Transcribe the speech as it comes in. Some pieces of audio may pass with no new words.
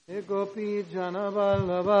Gopi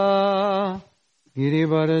Janavallabha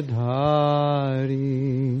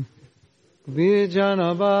Girivaradhari Gopi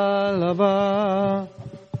Janavallabha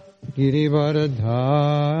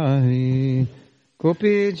Girivaradhari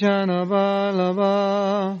Gopi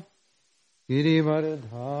Janavallabha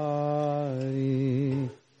Girivaradhari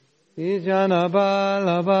Gopi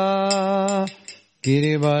Janavallabha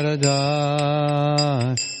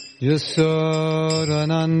Girivaradhari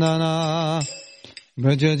Yasodanandana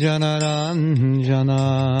Braja Janaranjana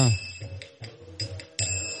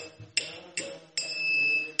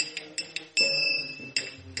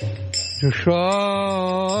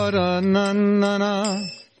Yashodanandana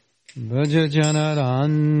Braja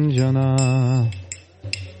Janaranjana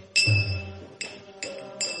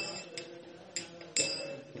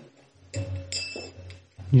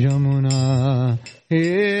Yamuna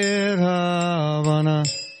Hiravana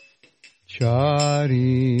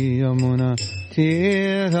Chari Yamuna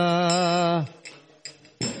Tira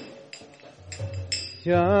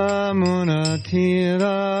Yamuna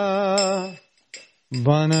Tira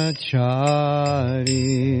Vanachari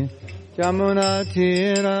Yamuna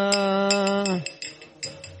Tira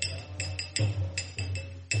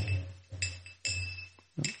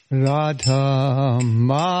Radha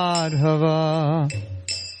Madhava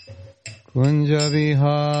Kunja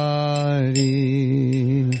Vihari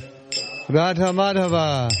Radha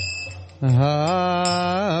Madhava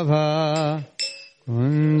Hava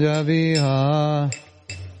Kunja Vihari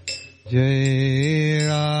Jai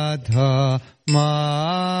Radha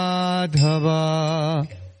Madhava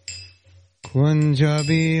Kunja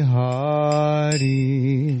Vihari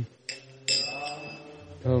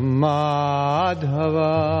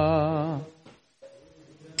Madhava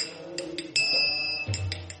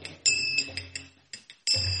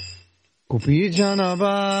Gopi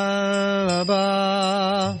Janavallabha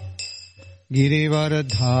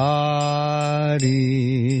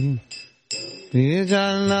Girivaradhari Gopi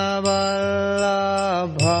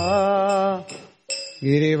Janavallabha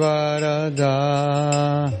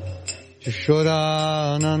Girivaradhari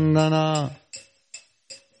Yashodanandana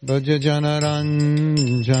Braja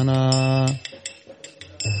Janaranjana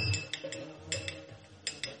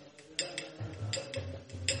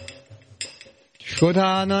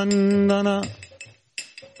Yashodanandana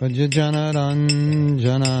Braja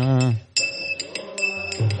Janaranjana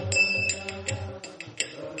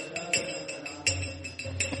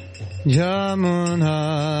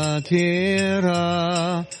Yamuna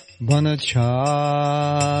Tira Vanachari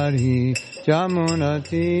Yamuna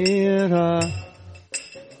Tira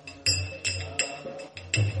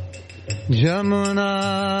Yamuna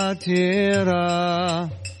Tira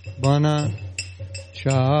Vanachari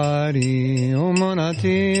Yamuna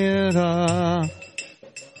Tira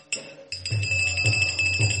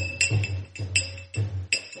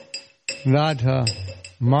Radha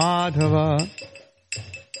Madhava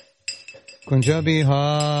Kunja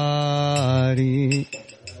Vihari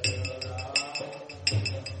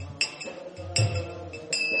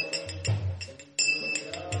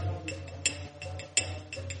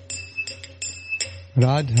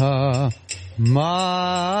Radha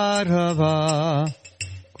Madhava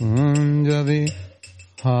Kunja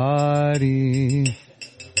Vihari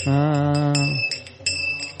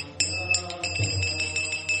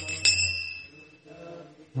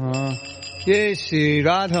Jai Shri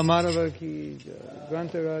Radha Madhava ki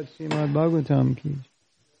Grantaraj Srimad Bhagavatam ki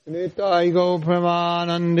Nitai Go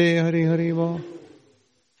Pramanande Hari Hari Bo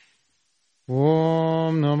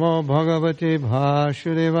Om Namo Bhagavate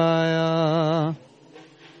Vasudevaya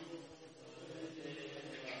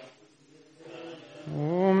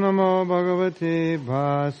Om Namo Bhagavate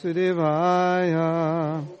Vasudevaya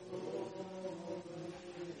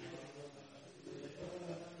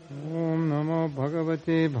Om Namo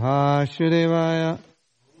Bhagavate Vasudevaya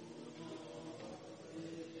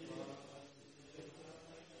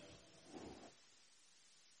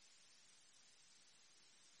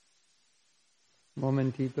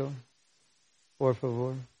Momentito, por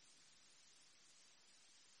favor.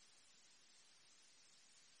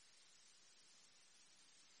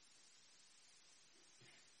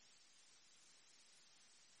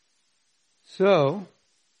 So,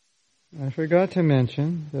 I forgot to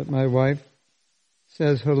mention that my wife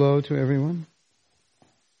says hello to everyone.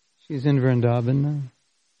 She's in Vrindavan now.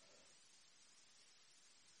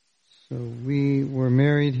 So we were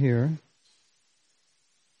married here.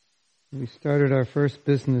 We started our first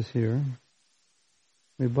business here.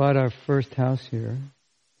 We bought our first house here.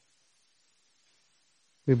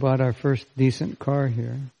 We bought our first decent car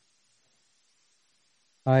here.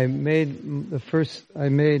 I made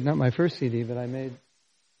not my first CD, but I made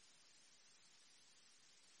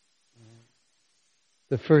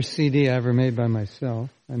the first CD I ever made by myself.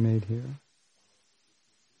 I made here.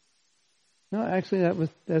 No, actually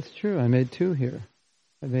that's true. I made 2 here.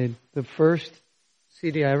 I made the first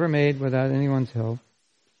CD I ever made without anyone's help.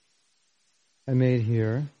 I made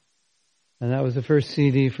here. And that was the first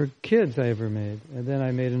CD for kids I ever made. And then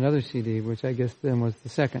I made another CD, which I guess then was the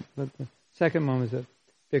second. But the second one was a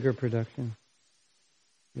bigger production.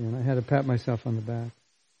 And I had to pat myself on the back,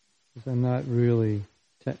 because I'm not really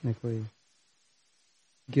technically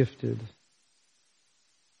gifted.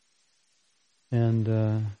 And,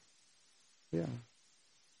 yeah.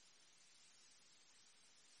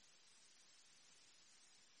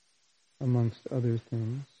 Amongst other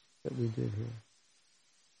things that we did here.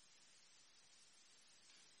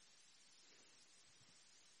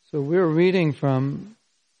 So we're reading from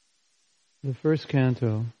the first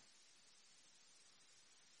canto,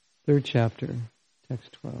 3rd chapter,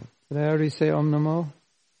 text 12. Did I already say Om Namo?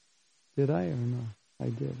 Did I or no? I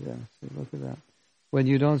did, yeah. See, look at that. When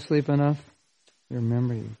you don't sleep enough, your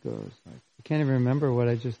memory goes. I can't even remember what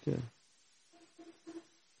I just did.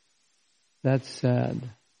 That's sad.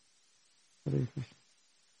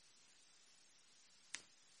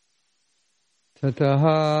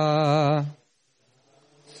 Tataha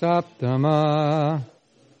Saptama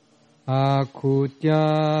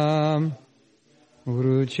Akutyam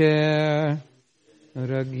Vrucher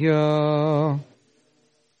Ragyo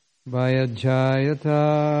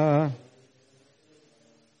Vayajayata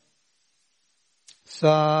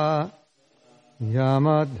Sa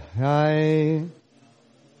Yamadhyai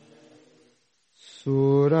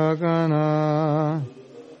Suragana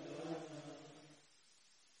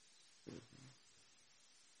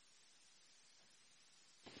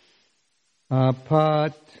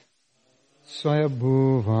Apat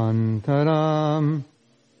Swayabhuvantaram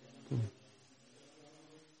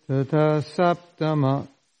Tata Saptama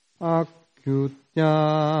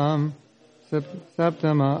Akyutyam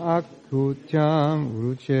Saptama Akyutyam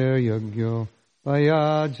Rucher Yagyo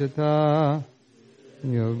Vayajata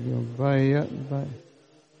Yagyo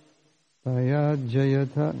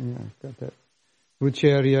Vayajayata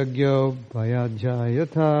Rucher Yagyo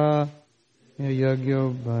Vayajayata Yagyo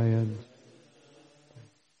Vayajayata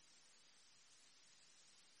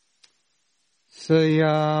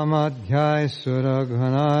Sayamadhyay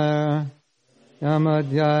Suragana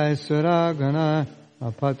Yamadhyay Suragana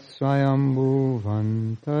Apat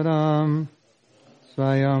Swayambhuvantaram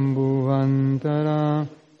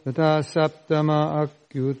Tata Saptama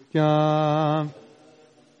Akyutyam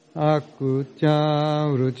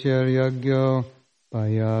Rucher Yagyo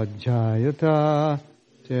Vayajayata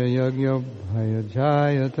Yagyo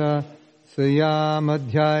Vayajayata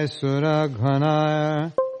Sayamadhyay Suragana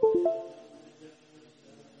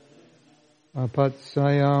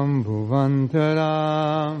Apatsayam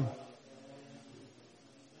Bhuvantaram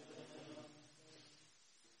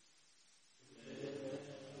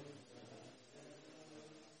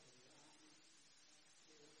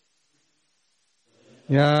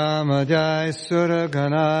Yamadhyay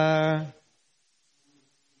Suragana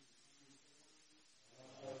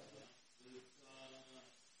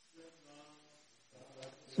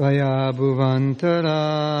Swaya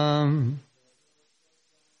Bhuvantaram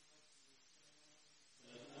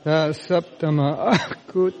Ta Saptama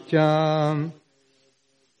Akutyam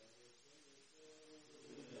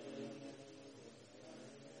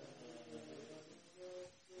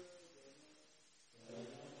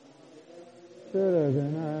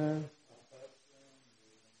Suragana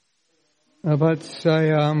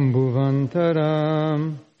Apatsayam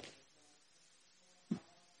Bhuvantaram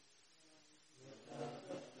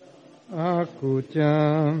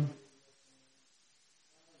Akutyam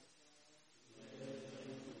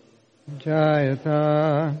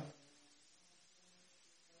Jayata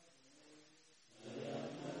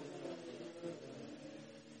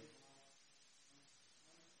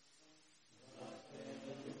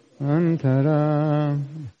Antara.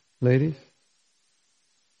 Ladies.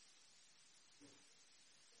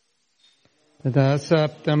 Tata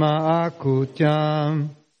Saptama Akutyam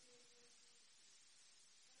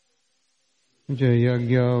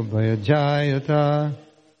Jayagyo Vayajayata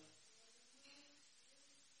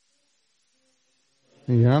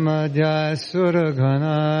Yamadhyay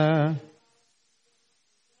Suragana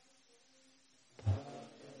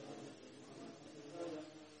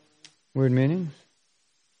Word meanings?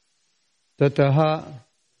 Tataha.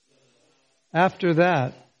 After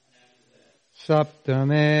that,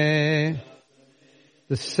 Saptame,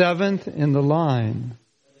 the 7th in the line,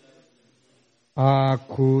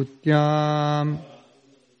 Akutyam,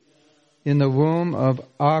 in the womb of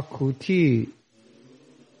Akuti,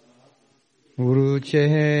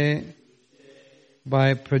 Uruchehe,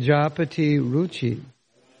 by Prajapati Ruchi.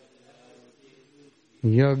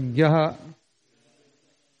 Yagya,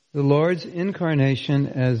 the Lord's incarnation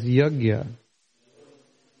as Yagya.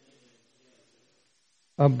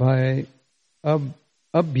 Abhya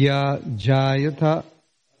Jayata.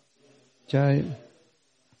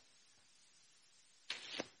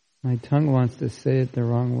 My tongue wants to say it the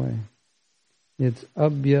wrong way. It's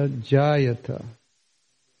Abhyajayata.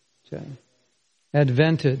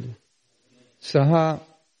 Advented. Saha,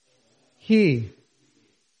 he.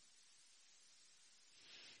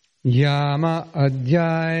 Yama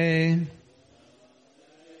Adhyay,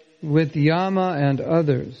 with Yama and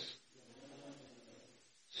others.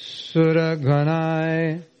 Sura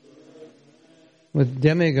Ganai, with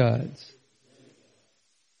demigods.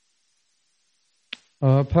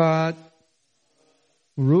 Apat,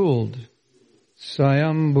 ruled.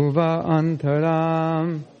 Swayambhuva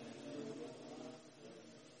Antaram,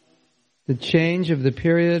 the change of the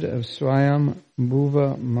period of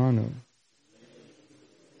Swayambhuva Manu.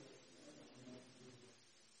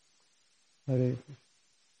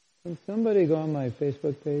 Can somebody go on my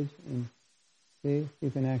Facebook page and see if you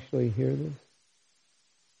can actually hear this?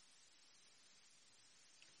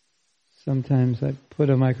 Sometimes I put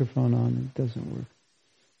a microphone on and it doesn't work.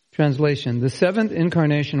 Translation. The seventh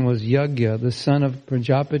incarnation was Yagya, the son of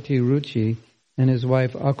Prajapati Ruchi and his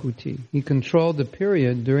wife Akuti. He controlled the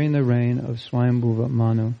period during the reign of Swayambhuva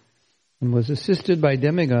Manu and was assisted by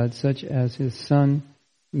demigods such as his son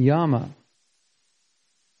Yama.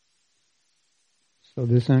 So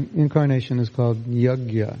this incarnation is called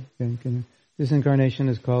Yagya. This incarnation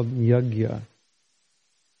is called Yagya.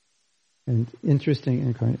 And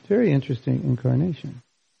very interesting incarnation.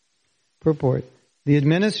 Purport. The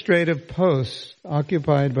administrative posts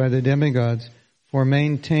occupied by the demigods for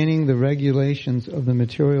maintaining the regulations of the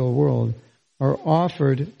material world are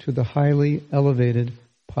offered to the highly elevated,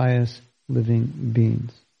 pious living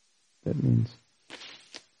beings. That means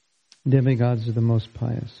demigods are the most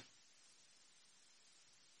pious.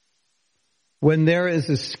 When there is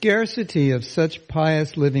a scarcity of such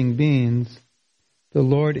pious living beings, the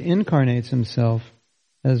Lord incarnates himself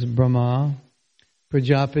as Brahma,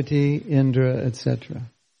 Prajapati, Indra, etc.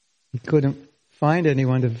 He couldn't find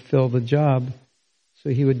anyone to fulfill the job,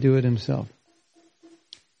 so he would do it himself.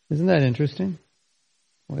 Isn't that interesting?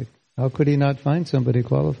 Like, how could he not find somebody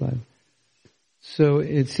qualified? So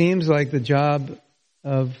it seems like the job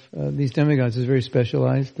of these demigods is very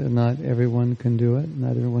specialized, and not everyone can do it,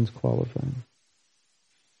 not everyone's qualified.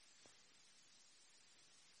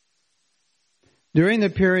 During the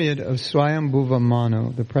period of Swayambhuva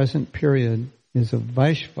Manu, the present period is of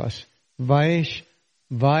Vaishvata Manu.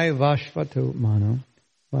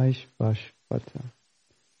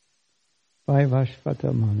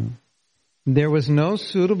 Vaishvata Manu. There was no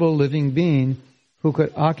suitable living being who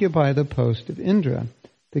could occupy the post of Indra,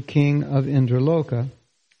 the king of Indraloka,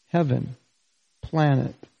 heaven,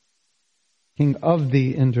 planet. King of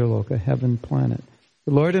the Indraloka, heaven, planet.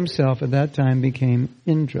 The Lord himself at that time became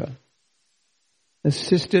Indra.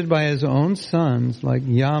 Assisted by his own sons like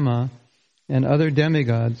Yama and other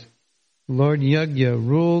demigods, Lord Yagya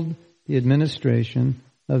ruled the administration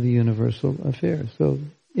of the universal affairs. So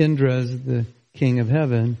Indra is the king of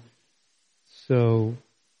heaven, so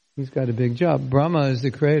he's got a big job. Brahma is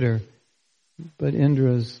the creator, but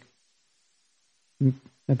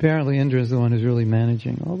apparently Indra is the one who's really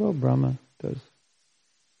managing, although Brahma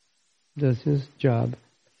does his job.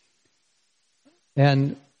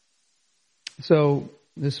 And so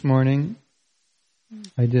this morning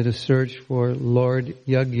I did a search for Lord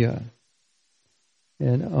Yagya,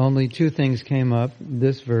 and only two things came up,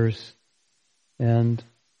 this verse and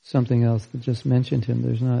something else that just mentioned him.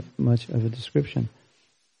 There's not much of a description.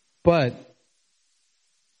 But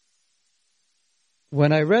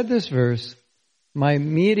when I read this verse, my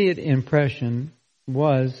immediate impression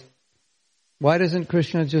was, why doesn't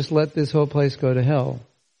Krishna just let this whole place go to hell?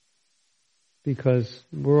 Because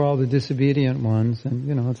we're all the disobedient ones, and,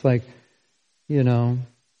 it's like,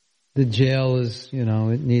 the jail is,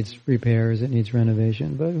 it needs repairs, it needs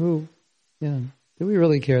renovation, but who, do we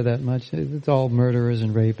really care that much? It's all murderers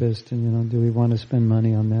and rapists, and, do we want to spend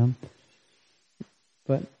money on them?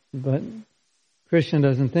 But Krishna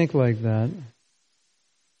doesn't think like that.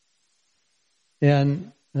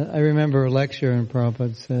 And I remember a lecture in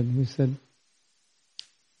Prabhupada said,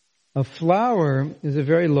 a flower is a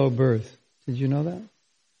very low birth. Did you know that?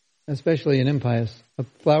 Especially in impious. A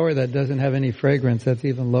flower that doesn't have any fragrance, that's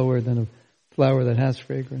even lower than a flower that has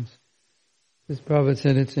fragrance. This Prabhupada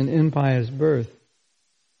said it's an impious birth.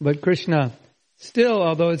 But Krishna, still,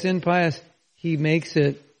 although it's impious, he makes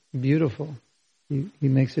it beautiful. He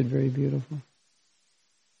makes it very beautiful.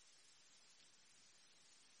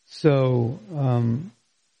 So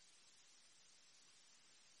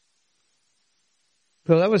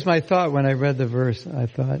that was my thought when I read the verse. I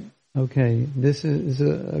thought, okay, this is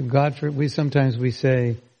a God for. We sometimes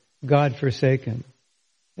say God forsaken.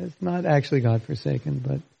 It's not actually God forsaken,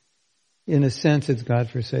 but in a sense, it's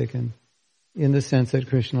God forsaken. In the sense that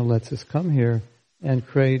Krishna lets us come here and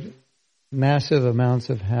create massive amounts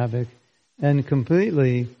of havoc and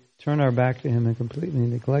completely turn our back to Him and completely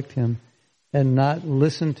neglect Him and not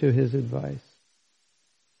listen to His advice.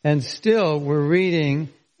 And still, we're reading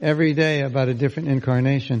every day about a different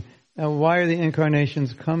incarnation. Now, why are the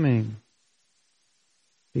incarnations coming?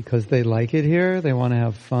 Because they like it here? They want to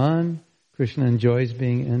have fun? Krishna enjoys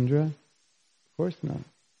being Indra? Of course not.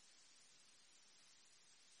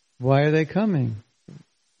 Why are they coming?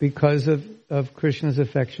 Because of Krishna's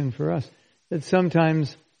affection for us. That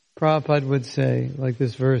sometimes Prabhupada would say, like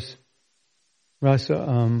this verse, Rasa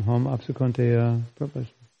hom apsukonteya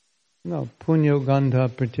punyo gandha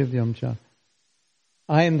prativyam cha.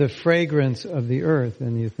 I am the fragrance of the earth.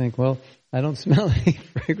 And you think, well, I don't smell any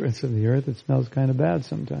fragrance of the earth. It smells kind of bad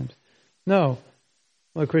sometimes. No.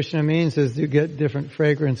 What Krishna means is you get different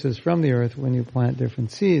fragrances from the earth when you plant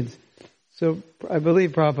different seeds. So I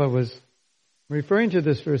believe Prabhupada was referring to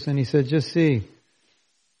this verse, and he said, just see,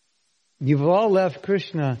 you've all left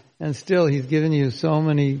Krishna, and still He's given you so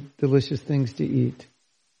many delicious things to eat.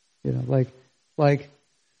 You know, like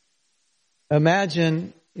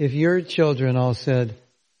imagine if your children all said,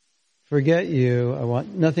 forget you, I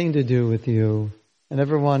want nothing to do with you, I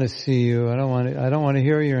never want to see you, I don't want to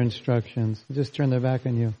hear your instructions, just turn their back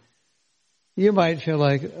on you. You might feel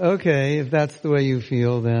like, okay, if that's the way you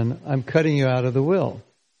feel, then I'm cutting you out of the will,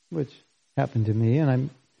 which happened to me, and I'm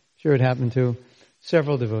sure it happened to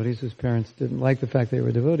several devotees whose parents didn't like the fact they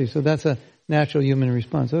were devotees. So that's a natural human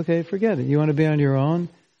response. Okay, forget it. You want to be on your own?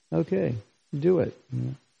 Okay, do it.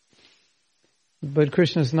 Yeah. But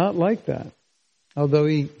Krishna's not like that. Although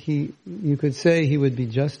you could say He would be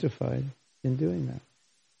justified in doing that.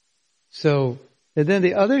 So, and then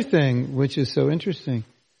the other thing, which is so interesting,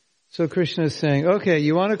 so Krishna is saying, okay,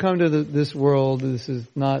 you want to come to this world, this is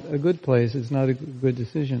not a good place, it's not a good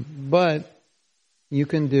decision. But you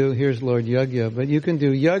can do, here's Lord Yajna, but you can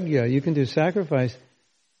do Yajna, you can do sacrifice.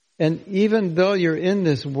 And even though you're in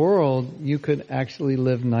this world, you could actually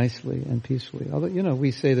live nicely and peacefully. Although,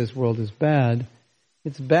 we say this world is bad.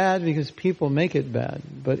 It's bad because people make it bad.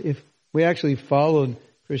 But if we actually followed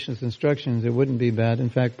Krishna's instructions, it wouldn't be bad. In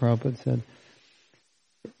fact, Prabhupada said,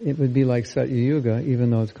 it would be like Satya Yuga,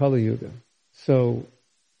 even though it's Kali Yuga. So,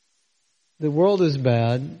 the world is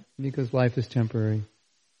bad because life is temporary.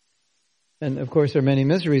 And of course there are many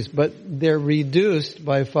miseries, but they're reduced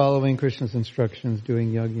by following Krishna's instructions,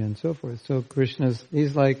 doing yajna and so forth. So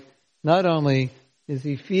He's like, not only is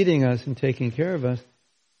He feeding us and taking care of us,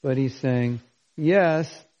 but He's saying,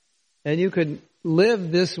 yes, and you could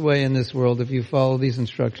live this way in this world if you follow these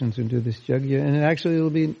instructions and do this yajna,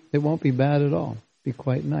 and it won't be bad at all. Be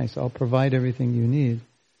quite nice. I'll provide everything you need.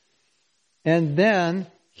 And then,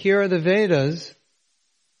 here are the Vedas,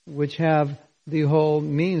 which have the whole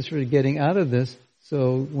means for getting out of this.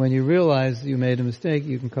 So when you realize you made a mistake,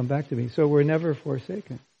 you can come back to me. So we're never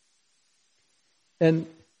forsaken. And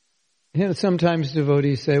sometimes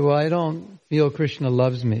devotees say, well, I don't feel Krishna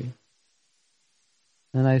loves me.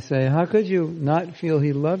 And I say, how could you not feel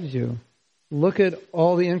He loves you? Look at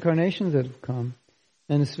all the incarnations that have come.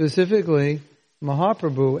 And specifically,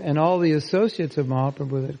 Mahaprabhu and all the associates of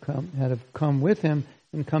Mahaprabhu that have come with Him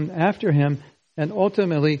and come after Him. And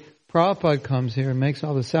ultimately, Prabhupada comes here and makes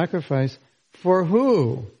all the sacrifice. For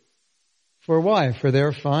who? For why? For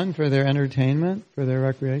their fun? For their entertainment? For their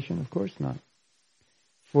recreation? Of course not.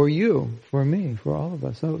 For you, for me, for all of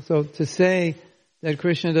us. So to say that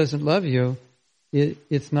Krishna doesn't love you,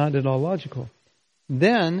 it's not at all logical.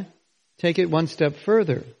 Then, take it one step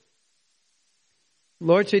further.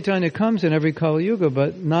 Lord Chaitanya comes in every Kali Yuga,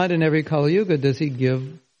 but not in every Kali Yuga does He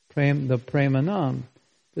give the Premanam.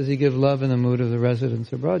 Does He give love in the mood of the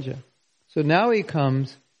residents of Braja. So now He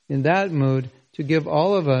comes in that mood to give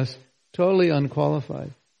all of us totally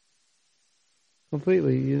unqualified.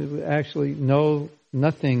 Completely. You actually know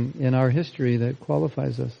nothing in our history that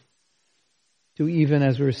qualifies us. To even,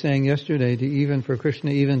 as we were saying yesterday, for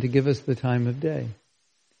Krishna even to give us the time of day.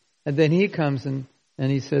 And then He comes and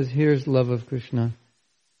He says, here's love of Krishna.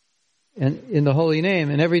 And in the holy name,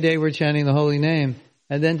 and every day we're chanting the holy name,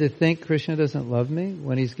 and then to think Krishna doesn't love me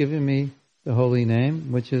when He's given me the holy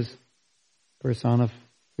name, which is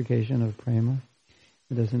personification of prema,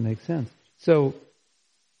 it doesn't make sense. So,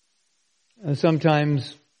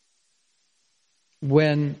 sometimes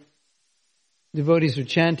when devotees are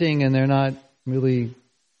chanting and they're not really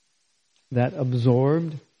that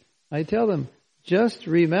absorbed, I tell them, just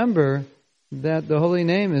remember that the holy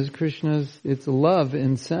name is Krishna's, it's love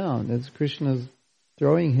in sound. It's Krishna's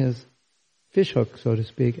throwing his fishhook, so to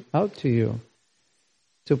speak, out to you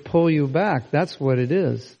to pull you back. That's what it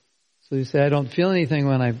is. So you say, I don't feel anything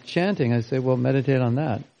when I'm chanting. I say, well, meditate on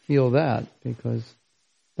that. Feel that, because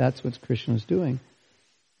that's what Krishna's doing.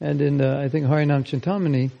 And in, I think, Harinam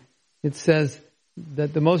Chintamani, it says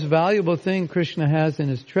that the most valuable thing Krishna has in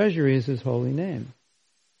his treasury is his holy name.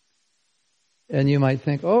 And you might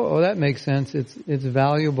think, oh, that makes sense. It's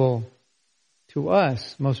valuable to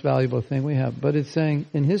us, most valuable thing we have. But it's saying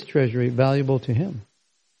in his treasury, valuable to him.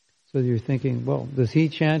 So you're thinking, well, does he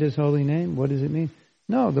chant his holy name? What does it mean?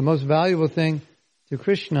 No, the most valuable thing to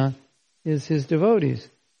Krishna is his devotees.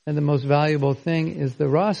 And the most valuable thing is the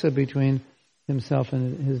rasa between himself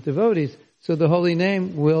and his devotees. So the holy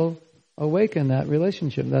name will awaken that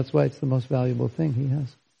relationship. That's why it's the most valuable thing he has.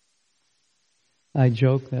 I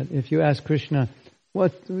joke that if you ask Krishna,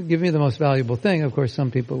 give me the most valuable thing, of course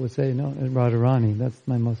some people would say, no, Radharani, that's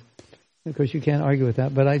my most, of course you can't argue with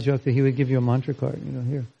that, but I joke that he would give you a mantra card,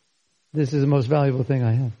 here. This is the most valuable thing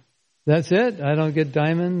I have. That's it? I don't get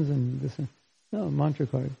diamonds and this. No, mantra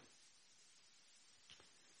card.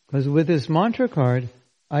 Because with this mantra card,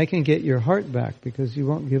 I can get your heart back because you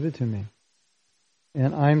won't give it to me.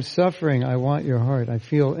 And I'm suffering. I want your heart. I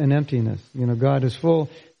feel an emptiness. God is full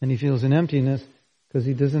and he feels an emptiness because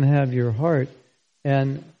he doesn't have your heart.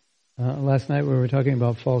 And last night we were talking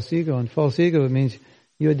about false ego. And false ego means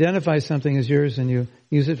you identify something as yours and you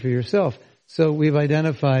use it for yourself. So we've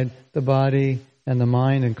identified the body and the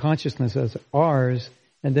mind and consciousness as ours.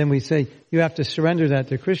 And then we say, you have to surrender that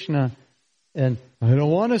to Krishna. And I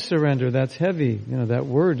don't want to surrender. That's heavy. That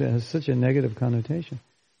word has such a negative connotation.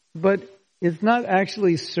 But it's not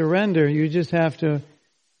actually surrender. You just have to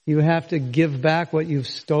give back what you've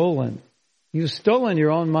stolen. You've stolen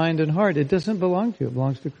your own mind and heart. It doesn't belong to you. It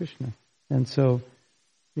belongs to Krishna. And so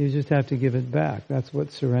you just have to give it back. That's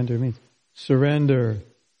what surrender means. Surrender.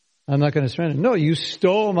 I'm not going to surrender. No, you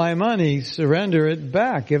stole my money. Surrender it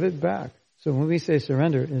back. Give it back. So when we say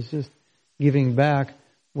surrender, it's just giving back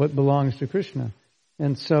what belongs to Krishna.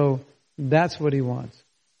 And so that's what he wants.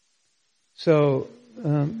 So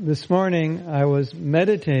this morning I was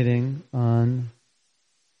meditating on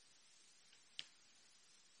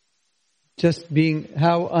just being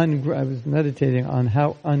I was meditating on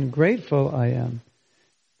how ungrateful I am.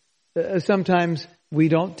 Sometimes we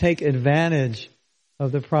don't take advantage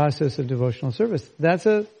of the process of devotional service. That's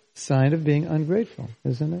a sign of being ungrateful,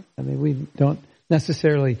 isn't it? I mean, we don't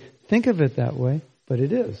necessarily think of it that way, but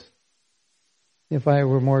it is. If I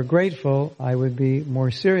were more grateful, I would be more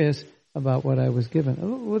serious about what I was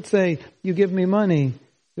given. Let's say you give me money.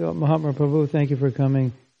 Mahatma Prabhu, thank you for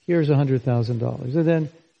coming. Here's $100,000. And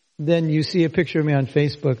then you see a picture of me on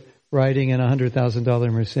Facebook riding in a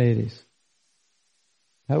 $100,000 Mercedes.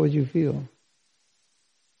 How would you feel?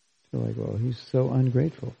 Feel like, well, he's so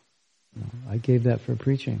ungrateful. No, I gave that for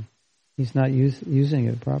preaching. He's not using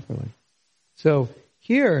it properly. So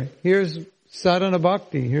here's sadhana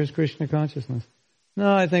bhakti. Here's Krishna consciousness.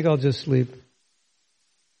 No, I think I'll just sleep.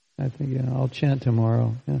 I think, I'll chant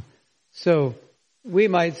tomorrow. Yeah. So we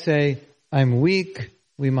might say, I'm weak.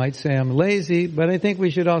 We might say I'm lazy. But I think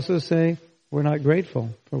we should also say we're not grateful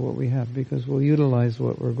for what we have because we'll utilize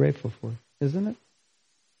what we're grateful for. Isn't it?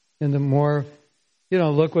 And the more,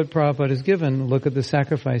 look what Prabhupada has given. Look at the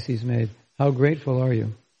sacrifice he's made. How grateful are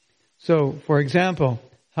you? So, for example,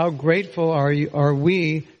 how grateful are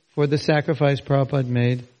we for the sacrifice Prabhupada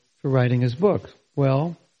made for writing his books?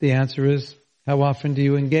 Well, the answer is, how often do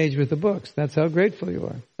you engage with the books? That's how grateful you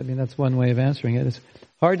are. I mean, that's one way of answering it. It's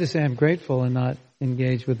hard to say I'm grateful and not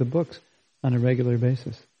engage with the books on a regular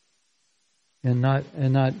basis. And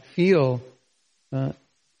not feel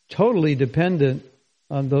totally dependent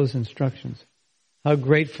on those instructions. How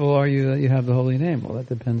grateful are you that you have the holy name? Well, that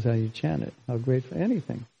depends how you chant it. How grateful,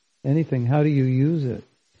 anything. How do you use it?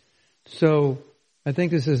 So, I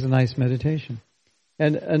think this is a nice meditation.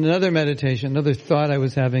 And another meditation, another thought I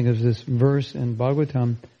was having of this verse in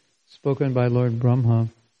Bhagavatam, spoken by Lord Brahma,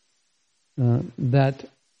 that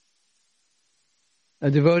a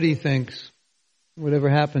devotee thinks, whatever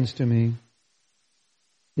happens to me,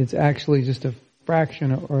 it's actually just a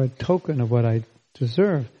fraction or a token of what I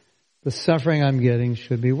deserve. The suffering I'm getting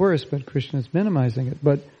should be worse, but Krishna is minimizing it.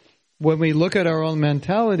 But when we look at our own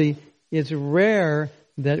mentality, it's rare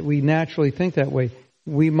that we naturally think that way.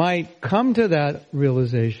 We might come to that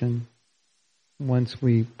realization once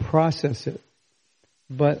we process it.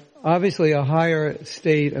 But obviously a higher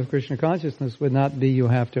state of Krishna consciousness would not be you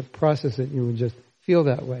have to process it. You would just feel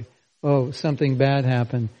that way. Oh, something bad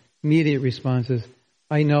happened immediate response is,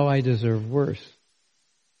 I know I deserve worse.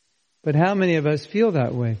 But how many of us feel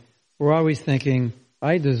that way? We're always thinking,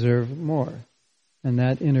 I deserve more. And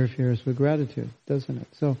that interferes with gratitude, doesn't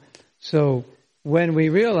it? So when we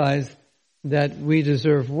realize that we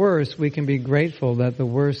deserve worse, we can be grateful that the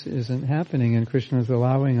worse isn't happening and Krishna is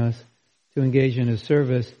allowing us to engage in His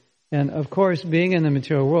service. And of course, being in the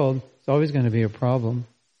material world is always going to be a problem.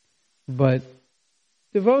 But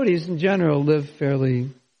devotees in general live fairly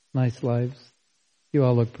nice lives. You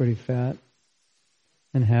all look pretty fat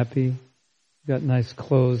and happy. You've got nice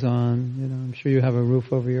clothes on. I'm sure you have a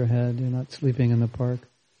roof over your head. You're not sleeping in the park.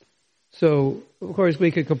 So, of course,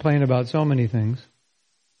 we could complain about so many things.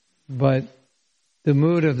 But the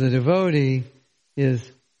mood of the devotee is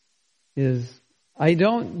I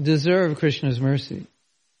don't deserve Krishna's mercy.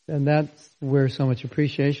 And that's where so much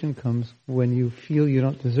appreciation comes. When you feel you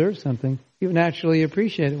don't deserve something, you naturally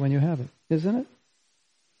appreciate it when you have it, isn't it?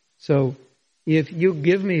 So if you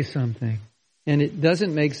give me something and it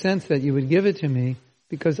doesn't make sense that you would give it to me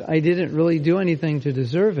because I didn't really do anything to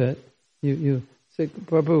deserve it, you say,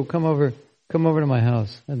 Prabhu, come over to my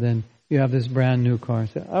house, and then you have this brand new car and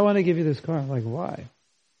say, I want to give you this car. I'm like, why?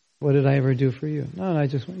 What did I ever do for you? No,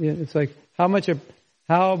 it's like, how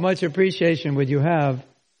much appreciation would you have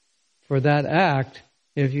for that act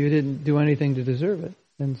if you didn't do anything to deserve it?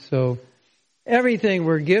 And so everything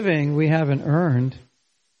we're giving, we haven't earned.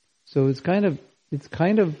 So it's kind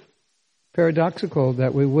of paradoxical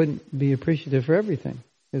that we wouldn't be appreciative for everything,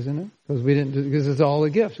 isn't it? Because it's all a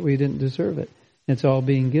gift. We didn't deserve it. It's all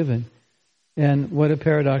being given. And what a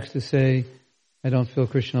paradox to say, I don't feel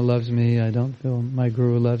Krishna loves me, I don't feel my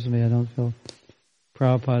Guru loves me, I don't feel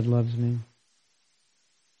Prabhupada loves me.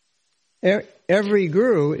 Every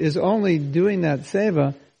Guru is only doing that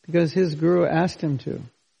seva because his Guru asked him to.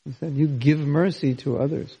 He said, you give mercy to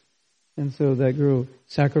others. And so that Guru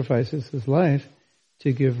sacrifices his life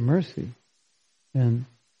to give mercy. And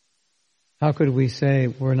how could we say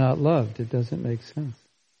we're not loved? It doesn't make sense.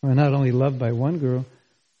 We're not only loved by one Guru,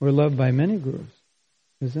 we're loved by many Gurus,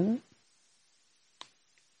 isn't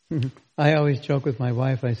it? I always joke with my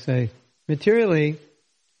wife, I say, materially,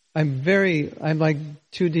 I'm like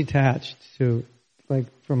too detached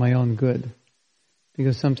for my own good.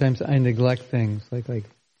 Because sometimes I neglect things, like I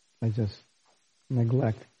just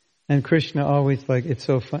neglect. And Krishna always, it's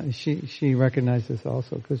so funny, she recognizes this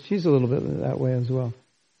also, because she's a little bit that way as well.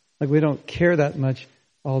 Like we don't care that much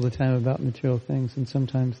all the time about material things, and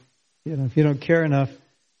sometimes, if you don't care enough,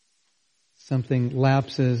 something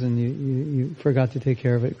lapses and you forgot to take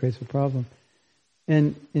care of it, it creates a problem.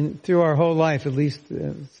 And through our whole life, at least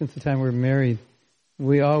since the time we were married,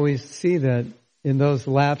 we always see that in those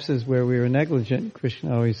lapses where we were negligent,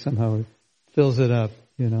 Krishna always somehow fills it up,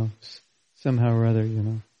 somehow or other,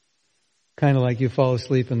 Kind of like you fall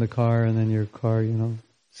asleep in the car and then your car,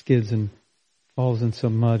 skids and falls in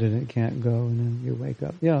some mud and it can't go and then you wake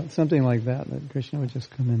up. Yeah, something like that Krishna would just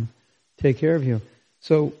come and take care of you.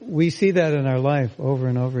 So we see that in our life over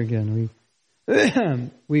and over again.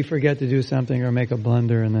 We forget to do something or make a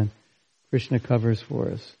blunder and then Krishna covers for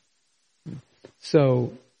us.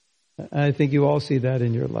 So I think you all see that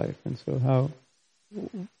in your life. And so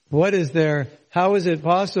how is it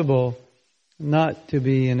possible not to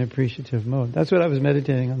be in appreciative mode? That's what I was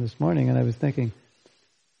meditating on this morning, and I was thinking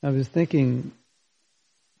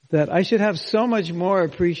that I should have so much more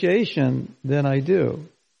appreciation than I do.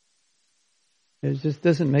 It just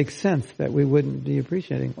doesn't make sense that we wouldn't be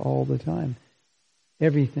appreciating all the time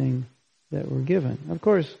everything that we're given. Of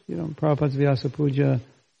course, Prabhupada's Vyasa Puja,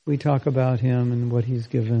 we talk about him and what he's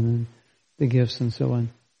given and the gifts and so on.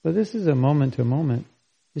 But this is a moment-to-moment.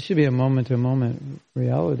 This should be a moment-to-moment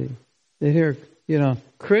reality. That here,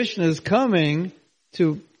 Krishna's coming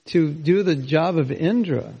to do the job of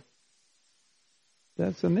Indra.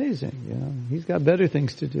 That's amazing, He's got better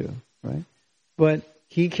things to do, right? But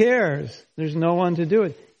he cares. There's no one to do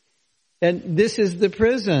it. And this is the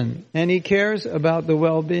prison, and he cares about the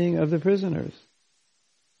well-being of the prisoners.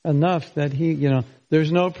 Enough that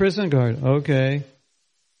there's no prison guard. Okay.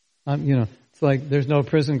 It's like there's no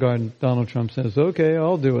prison guard, and Donald Trump says, okay,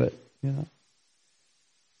 I'll do it,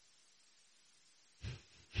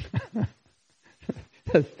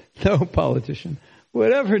 No politician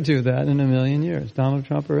would ever do that in a million years, Donald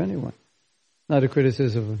Trump or anyone. Not a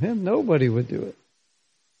criticism of him. Nobody would do it.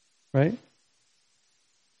 Right?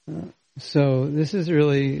 So this is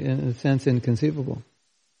really, in a sense, inconceivable,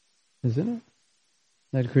 isn't it?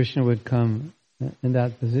 That Krishna would come in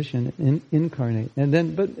that position, incarnate.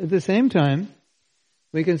 But at the same time,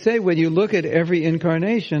 we can say when you look at every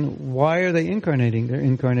incarnation, why are they incarnating? They're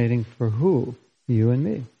incarnating for who? You and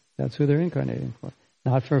me. That's who they're incarnating for.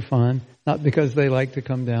 not for fun, not because they like to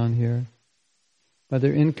come down here, but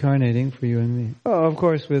they're incarnating for you and me. Oh, of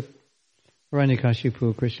course, with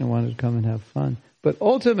Hiranyakashipu, Krishna wanted to come and have fun. But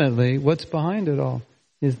ultimately, what's behind it all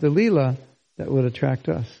is the Leela that would attract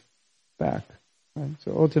us back. Right?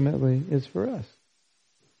 So ultimately, it's for us,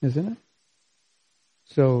 isn't it?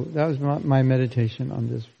 So that was my meditation on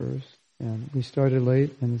this verse. And we started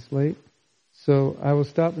late, and it's late. So I will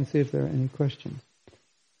stop and see if there are any questions.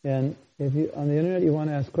 And if you on the internet you want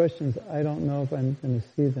to ask questions, I don't know if I'm going to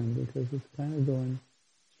see them because it's kind of going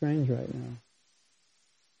strange right now.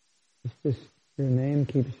 It's just your name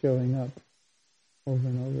keeps showing up over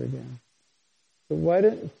and over again. So why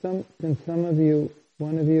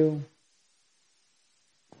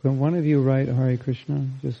can one of you write Hare Krishna?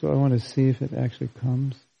 Just so I want to see if it actually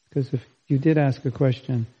comes. Because if you did ask a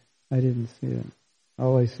question, I didn't see it.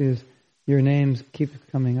 All I see is your names keep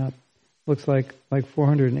coming up. Looks like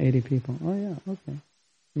 480 people. Oh yeah, okay.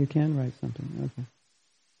 You can write something.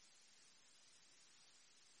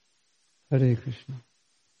 Okay. Hare Krishna.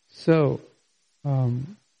 So,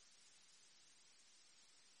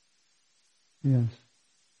 yes.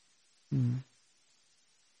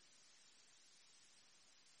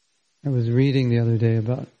 I was reading the other day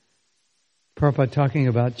about Prabhupada talking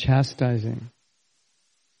about chastising.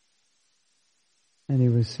 And he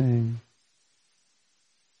was saying,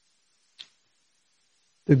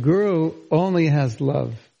 the Guru only has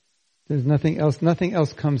love. There's nothing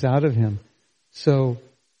else comes out of him. So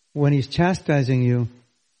when he's chastising you,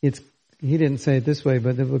 he didn't say it this way,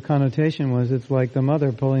 but the connotation was it's like the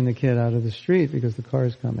mother pulling the kid out of the street because the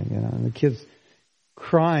car's coming, and the kid's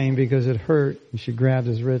crying because it hurt, and she grabbed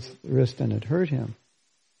his wrist and it hurt him.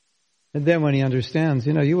 And then when he understands,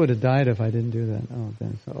 you would have died if I didn't do that.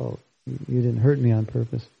 You didn't hurt me on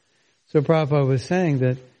purpose. So Prabhupada was saying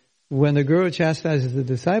that when the Guru chastises the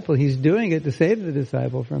disciple, he's doing it to save the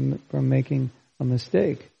disciple from making a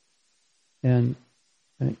mistake. And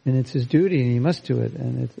it's his duty, and he must do it,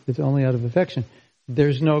 and it's only out of affection.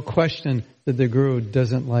 There's no question that the Guru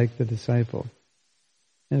doesn't like the disciple.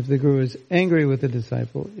 And if the Guru is angry with the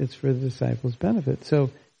disciple, it's for the disciple's benefit.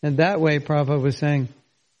 So, in that way, Prabhupada was saying,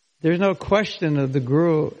 there's no question of the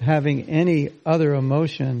Guru having any other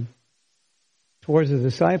emotion towards the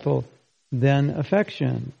disciple than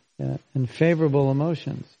affection and favorable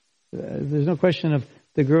emotions. There's no question of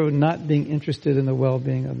the Guru not being interested in the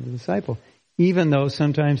well-being of the disciple, even though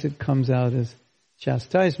sometimes it comes out as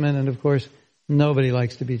chastisement. And of course, nobody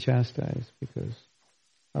likes to be chastised because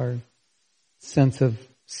our sense of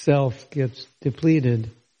self gets depleted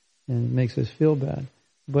and it makes us feel bad.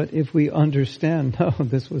 But if we understand, no,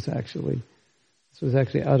 this was actually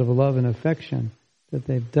out of love and affection that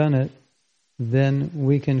they've done it, then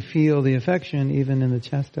we can feel the affection even in the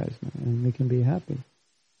chastisement, and we can be happy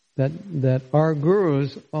that our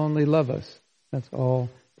gurus only love us. That's all.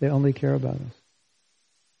 They only care about us.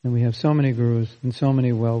 And we have so many gurus and so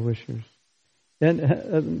many well-wishers.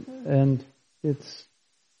 And it's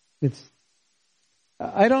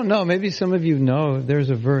I don't know, maybe some of you know there's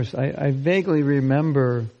a verse. I vaguely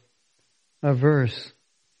remember a verse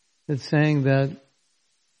that's saying that,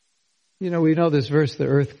 we know this verse, the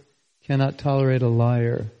earth cannot tolerate a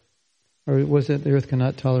liar. Or was it the earth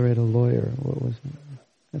cannot tolerate a lawyer? What was it?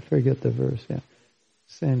 I forget the verse, yeah.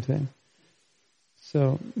 Same thing.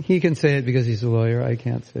 So he can say it because he's a lawyer. I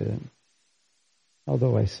can't say it,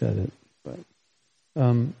 although I said it. But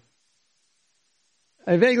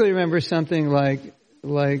I vaguely remember something like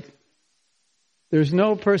there's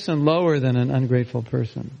no person lower than an ungrateful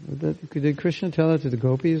person. Did Krishna tell it to the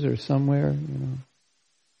gopis or somewhere?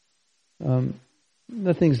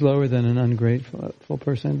 Nothing's lower than an ungrateful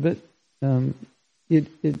person, but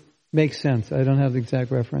it makes sense. I don't have the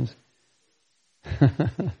exact reference.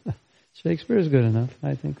 Shakespeare is good enough.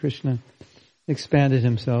 I think Krishna expanded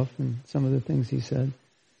himself in some of the things he said.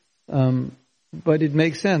 But it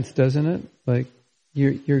makes sense, doesn't it? Like,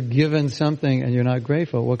 you're given something and you're not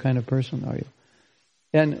grateful. What kind of person are you?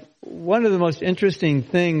 And one of the most interesting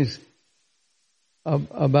things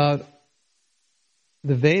about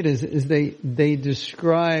the Vedas is they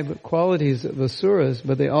describe qualities of asuras,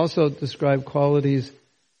 but they also describe qualities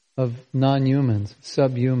of non-humans,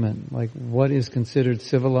 subhuman, like what is considered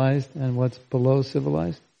civilized and what's below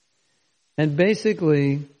civilized. And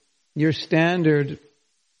basically, your standard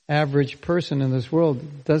average person in this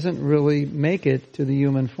world doesn't really make it to the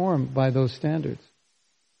human form by those standards.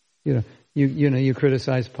 You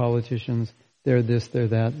criticize politicians, they're this, they're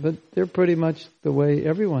that, but they're pretty much the way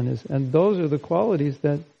everyone is. And those are the qualities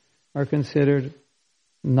that are considered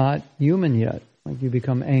not human yet. Like you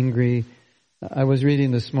become angry. I was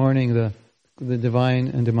reading this morning the the divine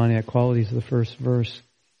and demoniac qualities of the first verse.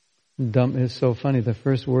 It's so funny. The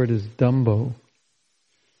first word is Dumbo,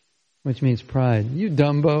 which means pride. You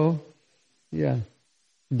Dumbo? Yeah.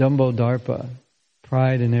 Dumbo Darpa.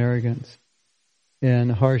 Pride and arrogance. And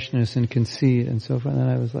harshness and conceit and so forth. And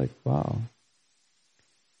I was like, wow.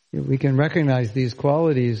 We can recognize these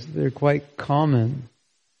qualities. They're quite common.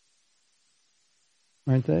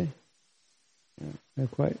 Aren't they? Yeah, they're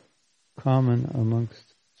quite common amongst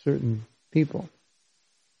certain people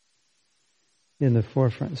in the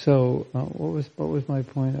forefront. So, what was my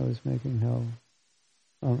point I was making?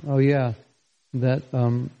 That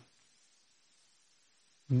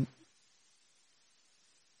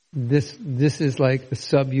this is like a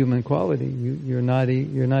subhuman quality. You're not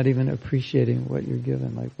even appreciating what you're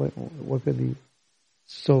given. Like what could be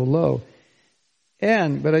so low?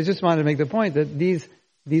 But I just wanted to make the point that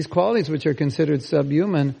these qualities which are considered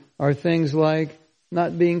subhuman are things like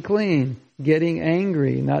not being clean, getting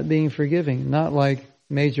angry, not being forgiving, not like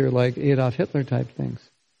major like Adolf Hitler type things.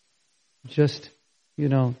 Just, you're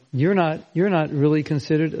not really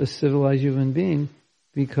considered a civilized human being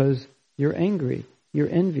because you're angry, you're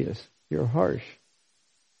envious, you're harsh,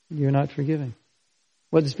 you're not forgiving.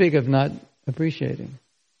 What to speak of not appreciating?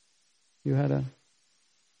 You had a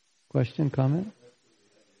question, comment?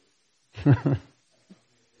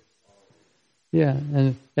 Yeah,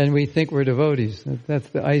 and we think we're devotees. That's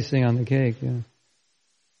the icing on the cake. Yeah.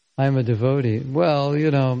 I'm a devotee. Well,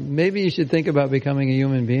 maybe you should think about becoming a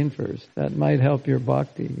human being first. That might help your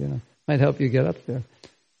bhakti. Might help you get up there.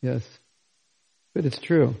 Yes, but it's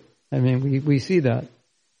true. I mean, we see that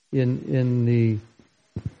in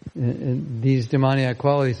these demoniac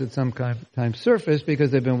qualities that sometimes surface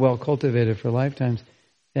because they've been well cultivated for lifetimes,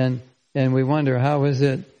 and we wonder, how is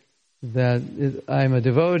it that I'm a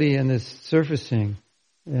devotee and this surfacing?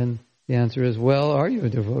 And the answer is, well, are you a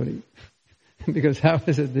devotee? Because how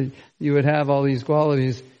is it that you would have all these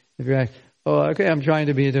qualities if you're okay, I'm trying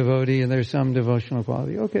to be a devotee and there's some devotional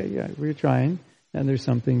quality. Okay, yeah, we're trying and there's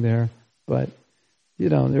something there. But,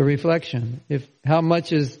 the reflection. How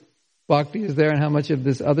much is bhakti is there and how much of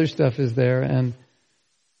this other stuff is there and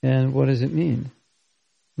what does it mean?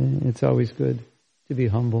 It's always good to be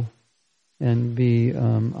humble and be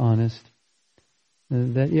honest.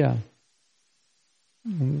 We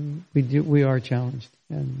are challenged.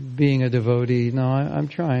 And being a devotee, no, I'm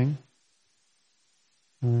trying.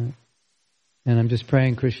 And I'm just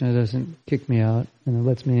praying Krishna doesn't kick me out and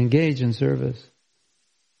lets me engage in service.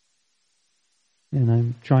 And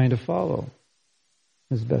I'm trying to follow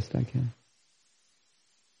as best I can.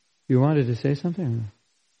 You wanted to say something?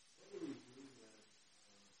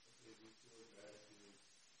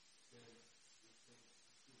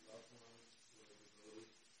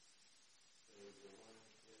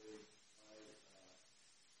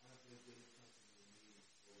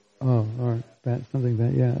 Oh, all right. Something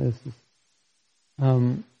bad. Yeah.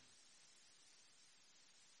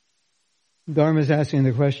 Dharma's asking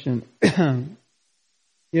the question: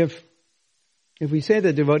 if we say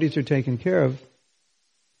that devotees are taken care of,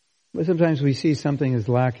 but sometimes we see something is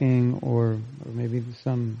lacking, or maybe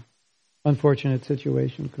some unfortunate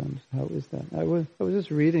situation comes. How is that? I was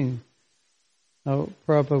just reading how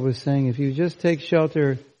Prabhupada was saying, if you just take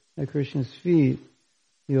shelter at Krishna's feet,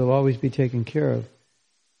 you'll always be taken care of.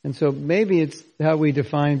 And so maybe it's how we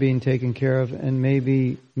define being taken care of, and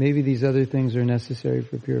maybe these other things are necessary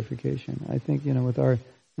for purification. I think, with our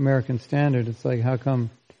American standard, it's like, how come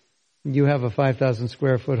you have a 5,000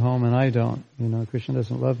 square foot home and I don't? Krishna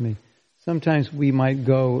doesn't love me. Sometimes we might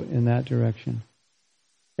go in that direction.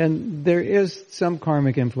 And there is some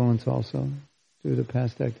karmic influence also through the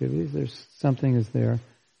past activities. There's something is there.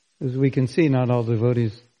 As we can see, not all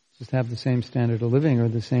devotees just have the same standard of living or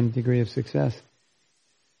the same degree of success.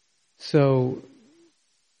 So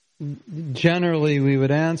generally we would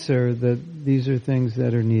answer that these are things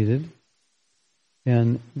that are needed,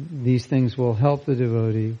 and these things will help the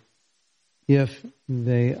devotee if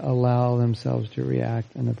they allow themselves to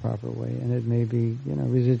react in the proper way. And it may be,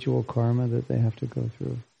 residual karma that they have to go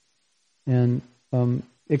through. And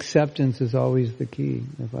acceptance is always the key.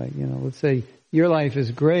 If let's say your life is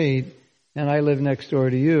great and I live next door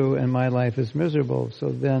to you and my life is miserable, so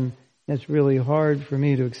then it's really hard for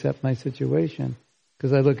me to accept my situation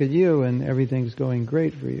because I look at you and everything's going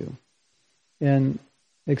great for you. And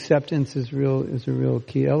acceptance is a real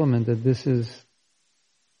key element, that this is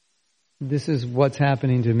what's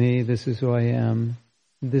happening to me, this is who I am,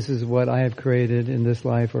 this is what I have created in this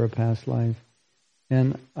life or a past life.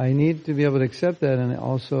 And I need to be able to accept that and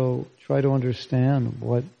also try to understand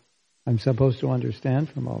what I'm supposed to understand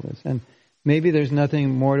from all this. And maybe there's nothing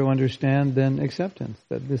more to understand than acceptance,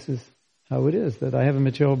 that this is how it is, that I have a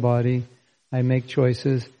material body, I make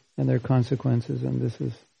choices, and there are consequences, and this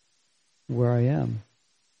is where I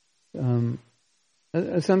am.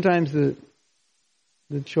 Sometimes the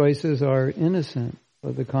choices are innocent,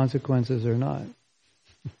 but the consequences are not.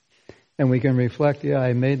 And we can reflect,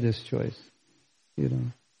 I made this choice.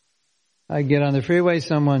 I get on the freeway,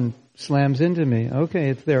 someone slams into me. Okay,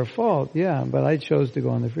 it's their fault, but I chose to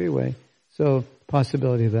go on the freeway. So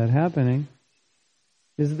possibility of that happening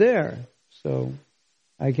is there. So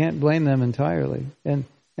I can't blame them entirely. And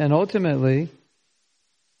ultimately,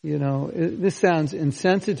 this sounds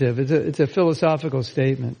insensitive. It's a philosophical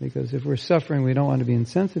statement, because if we're suffering, we don't want to be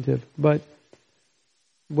insensitive. But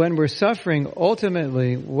when we're suffering,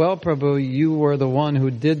 ultimately, well, Prabhu, you were the one who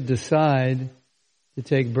did decide to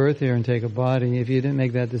take birth here and take a body. If you didn't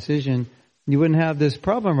make that decision, you wouldn't have this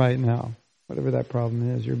problem right now. Whatever that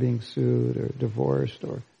problem is, you're being sued or divorced,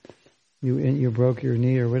 or you broke your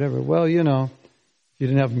knee or whatever. Well, if you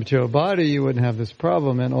didn't have a material body, you wouldn't have this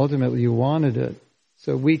problem, and ultimately you wanted it.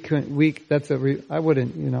 So I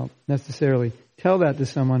wouldn't, necessarily tell that to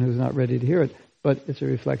someone who's not ready to hear it, but it's a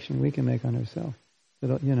reflection we can make on ourselves.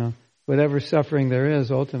 That, whatever suffering there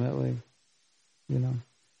is, ultimately,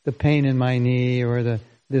 the pain in my knee, or the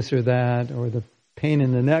this or that, or the pain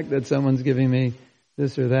in the neck that someone's giving me,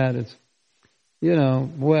 this or that, it's,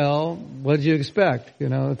 well, what did you expect?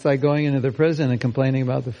 It's like going into the prison and complaining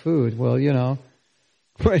about the food. Well,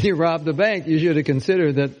 when you rob the bank, you should have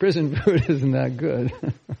considered that prison food isn't that good.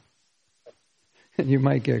 And you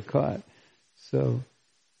might get caught. So,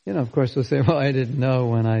 of course we'll say, well, I didn't know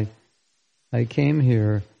when I came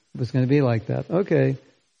here it was going to be like that. Okay,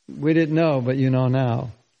 we didn't know, but you know now.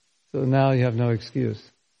 So now you have no excuse.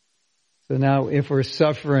 So now if we're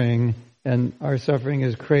suffering, and our suffering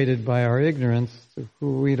is created by our ignorance, so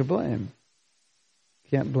who are we to blame?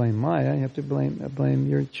 You can't blame Maya. You have to blame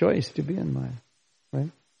your choice to be in Maya, right?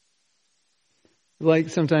 Like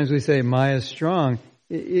sometimes we say Maya is strong.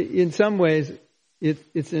 In some ways,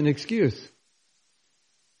 it's an excuse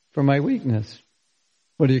for my weakness.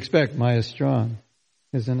 What do you expect? Maya is strong,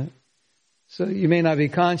 isn't it? So you may not be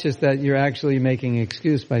conscious that you're actually making an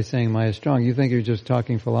excuse by saying Maya is strong. You think you're just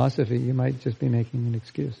talking philosophy. You might just be making an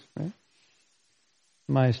excuse, right?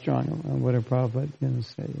 Maya is strong. What a Prabhupada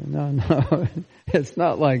say. No, it's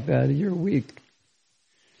not like that. You're weak.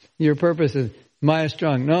 Your purpose is Maya is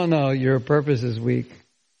strong. No, your purpose is weak.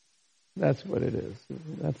 That's what it is.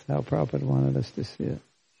 That's how Prabhupada wanted us to see it.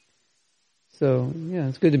 So,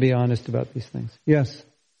 it's good to be honest about these things. Yes?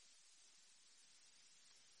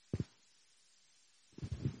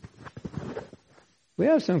 We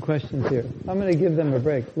have some questions here. I'm going to give them a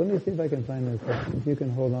break. Let me see if I can find those questions. You can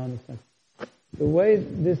hold on a second. The way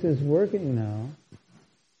this is working now,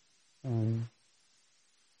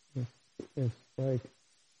 it's like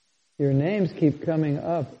your names keep coming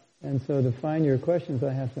up, and so to find your questions,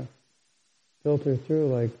 I have to filter through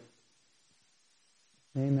like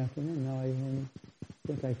name after name. Now I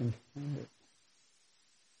think I can find it.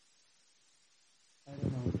 I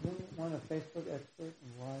don't know. Do you want a Facebook expert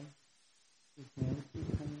and why these names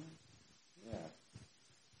keep coming up? Yeah.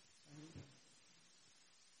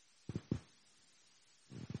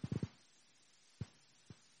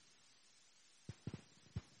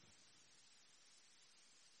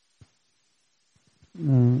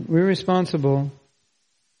 We're responsible.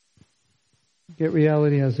 Get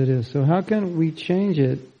reality as it is. So how can we change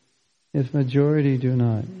it if majority do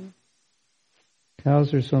not?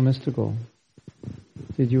 Cows are so mystical.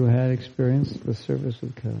 Did you have experience the service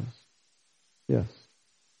of cows? Yes,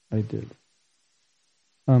 I did.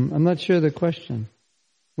 I'm not sure the question.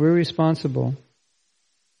 We're responsible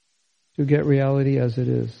to get reality as it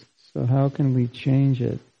is. So how can we change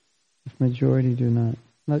it if majority do not?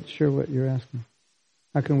 Not sure what you're asking.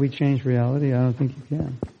 How can we change reality? I don't think you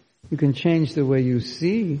can. You can change the way you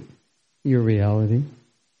see your reality.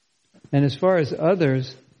 And as far as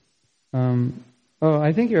others,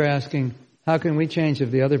 I think you're asking, how can we change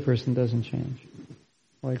if the other person doesn't change?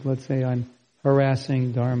 Like, let's say I'm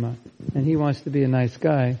harassing Dharma, and he wants to be a nice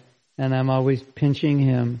guy, and I'm always pinching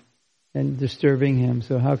him and disturbing him.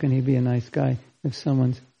 So how can he be a nice guy if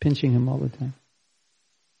someone's pinching him all the time?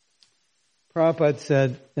 Prabhupada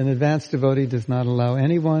said, an advanced devotee does not allow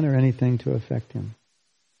anyone or anything to affect him.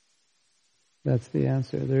 That's the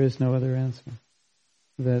answer. There is no other answer.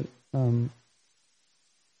 And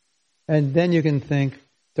then you can think,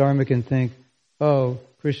 Dharma can think, oh,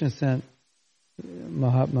 Krishna sent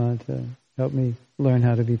Mahatma to help me learn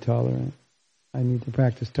how to be tolerant. I need to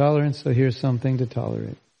practice tolerance, so here's something to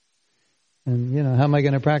tolerate. And, how am I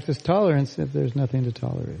going to practice tolerance if there's nothing to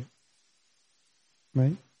tolerate?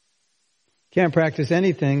 Right? Can't practice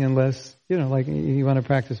anything unless like you want to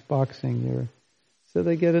practice boxing, so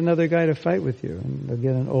they get another guy to fight with you, and they'll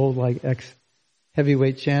get an old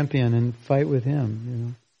ex-heavyweight champion and fight with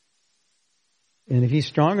him, And if he's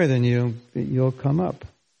stronger than you, you'll come up.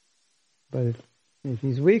 But if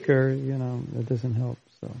he's weaker, that doesn't help.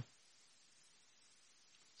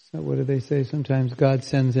 So what do they say? Sometimes God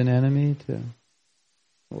sends an enemy to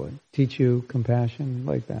teach you compassion,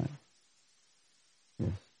 like that.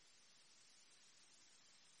 Yes.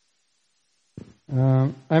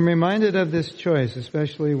 I'm reminded of this choice,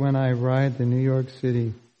 especially when I ride the New York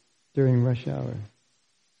City during rush hour,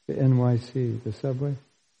 the NYC, the subway.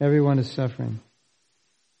 Everyone is suffering.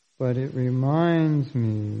 But it reminds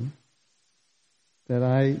me that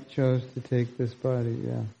I chose to take this body,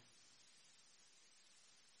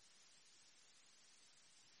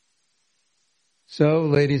 So,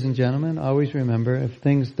 ladies and gentlemen, always remember, if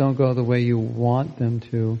things don't go the way you want them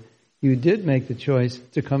to, you did make the choice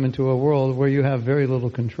to come into a world where you have very little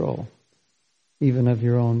control, even of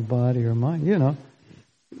your own body or mind.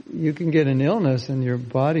 You can get an illness and your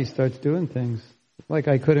body starts doing things like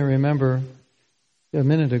I couldn't remember a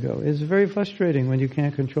minute ago. It's very frustrating when you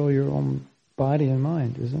can't control your own body and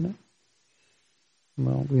mind, isn't it?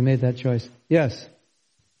 Well, we made that choice. Yes,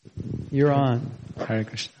 you're on. Hare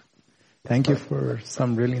Krishna. Thank you for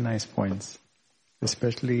some really nice points,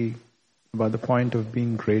 especially about the point of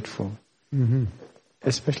being grateful,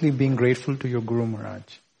 especially being grateful to your Guru Maharaj.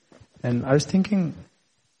 And I was thinking,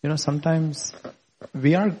 sometimes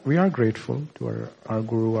we are grateful to our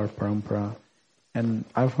Guru, our Parampara. And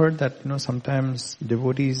I've heard that, sometimes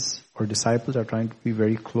devotees or disciples are trying to be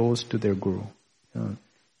very close to their Guru. When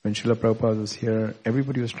Srila Prabhupada was here,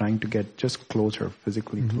 everybody was trying to get just closer,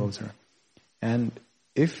 physically closer. And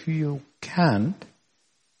if you can't,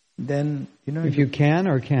 then, If you can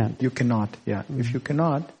or can't? You cannot, yeah. If you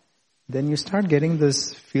cannot, then you start getting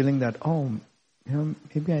this feeling that,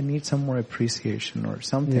 maybe I need some more appreciation or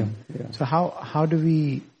something. Yeah. So how do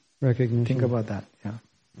we think about that? Yeah.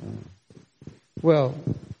 Well,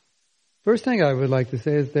 first thing I would like to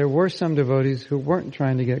say is there were some devotees who weren't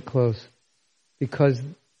trying to get close because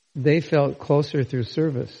they felt closer through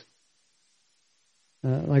service.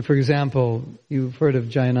 Like, for example, you've heard of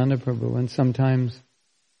Jayananda Prabhu, and sometimes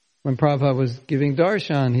when Prabhupada was giving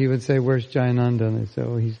darshan, he would say, "Where's Jayananda?" And they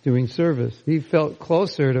say, he's doing service. He felt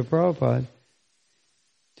closer to Prabhupada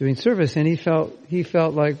doing service, and he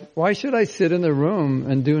felt like, why should I sit in the room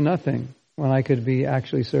and do nothing when I could be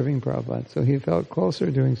actually serving Prabhupada? So he felt closer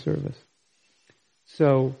doing service.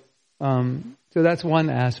 So that's one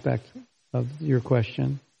aspect of your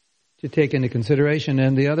question to take into consideration.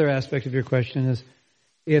 And the other aspect of your question is,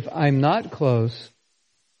 if I'm not close,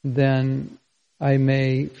 then I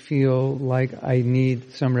may feel like I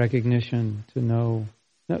need some recognition to know.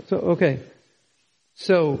 So, okay.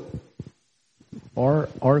 So, or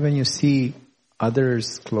when you see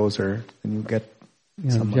others closer, then you get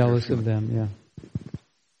jealous of them. Yeah.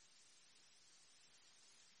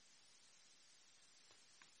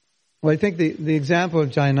 Well, I think the example of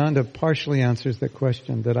Jayananda partially answers the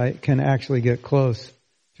question, that I can actually get close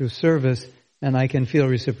through service, and I can feel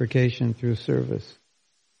reciprocation through service.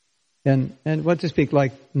 And what to speak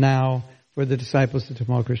like now for the disciples of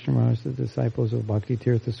Tamal Krishna Maharaj, the disciples of Bhakti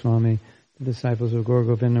Tirtha Swami, the disciples of Gaur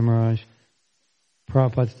Govinda Maharaj,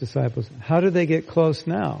 Prabhupada's disciples. How do they get close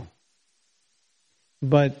now?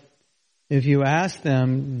 But if you ask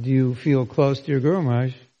them, do you feel close to your Guru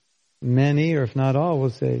Maharaj? Many, or if not all, will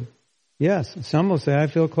say, yes. Some will say, I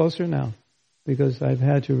feel closer now because I've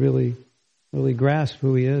had to really, really grasp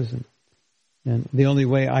who he is. And the only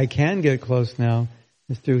way I can get close now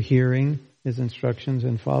is through hearing his instructions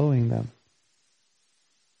and following them.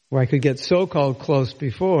 Where I could get so-called close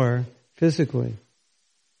before, physically.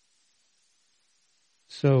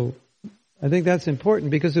 So, I think that's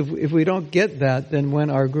important, because if we don't get that, then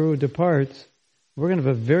when our Guru departs, we're going to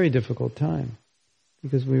have a very difficult time,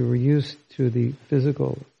 because we were used to the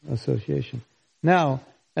physical association. Now,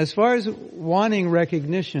 as far as wanting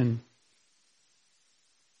recognition,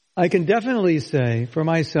 I can definitely say for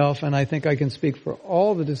myself, and I think I can speak for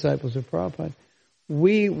all the disciples of Prabhupada,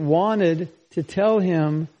 we wanted to tell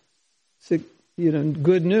him,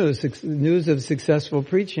 good news of successful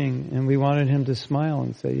preaching, and we wanted him to smile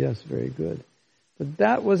and say, yes, very good. But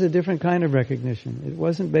that was a different kind of recognition. It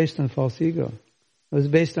wasn't based on false ego. It was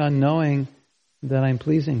based on knowing that I'm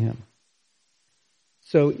pleasing him.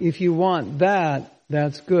 So if you want that,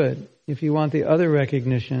 that's good. If you want the other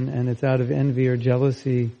recognition, and it's out of envy or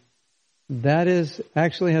jealousy, that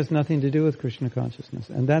actually has nothing to do with Krishna consciousness.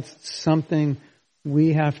 And that's something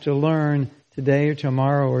we have to learn today or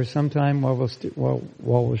tomorrow or sometime while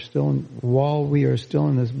we are still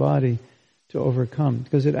in this body, to overcome,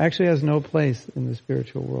 because it actually has no place in the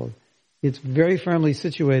spiritual world. It's very firmly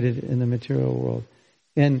situated in the material world.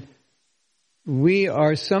 And we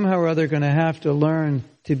are somehow or other going to have to learn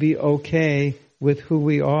to be okay with who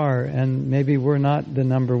we are, and maybe we're not the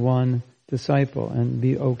number one disciple, and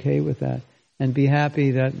be okay with that, and be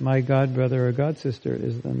happy that my god brother or god sister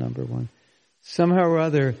is the number one. Somehow or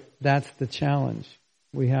other, that's the challenge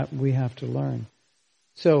we have to learn.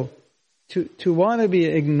 So to want to be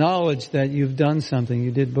acknowledged that you've done something,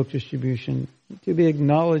 you did book distribution, to be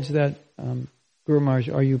acknowledged that, Guru Maharaj,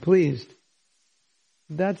 are you pleased?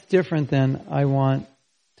 That's different than I want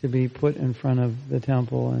to be put in front of the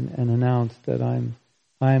temple and announced that I'm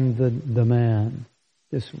the man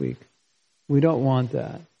this week. We don't want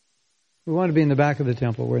that. We want to be in the back of the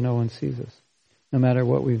temple where no one sees us, no matter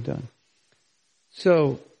what we've done.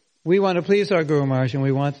 So we want to please our Guru Maharaj, and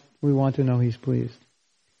we want to know he's pleased.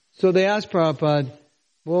 So they asked Prabhupada,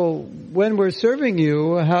 well, when we're serving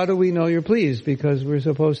you, how do we know you're pleased? Because we're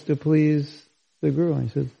supposed to please the Guru.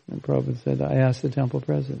 And Prabhupada said, I asked the temple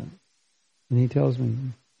president. And he tells me,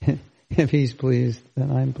 if he's pleased,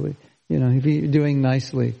 then I'm pleased. If he's doing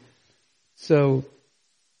nicely. So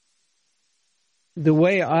the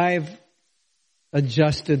way I've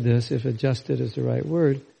adjusted this, if adjusted is the right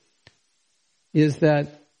word, is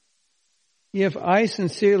that if I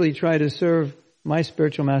sincerely try to serve my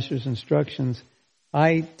spiritual master's instructions,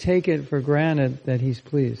 I take it for granted that he's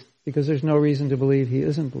pleased, because there's no reason to believe he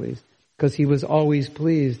isn't pleased, because he was always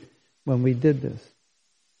pleased when we did this.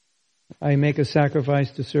 I make a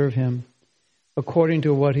sacrifice to serve him according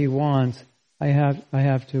to what he wants. I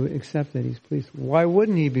have to accept that he's pleased. Why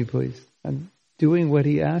wouldn't he be pleased? I'm doing what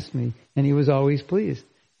he asked me, and he was always pleased,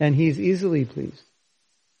 and he's easily pleased.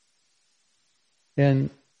 And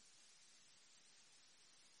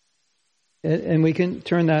we can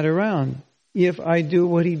turn that around. If I do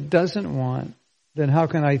what he doesn't want, then how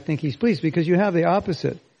can I think he's pleased? Because you have the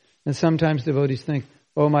opposite. And sometimes devotees think,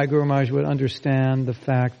 oh, my Guru Maharaj would understand the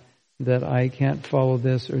fact that I can't follow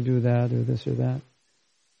this or do that or this or that,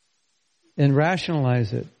 and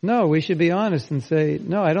rationalize it. No, we should be honest and say,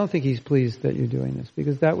 no, I don't think he's pleased that you're doing this,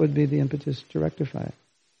 because that would be the impetus to rectify it.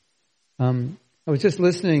 I was just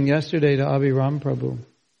listening yesterday to Abhiram Prabhu,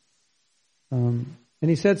 and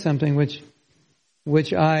he said something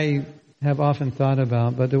which I have often thought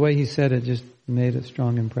about, but the way he said it just made a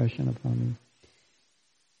strong impression upon me.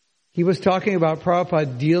 He was talking about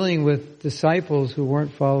Prabhupada dealing with disciples who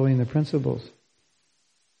weren't following the principles.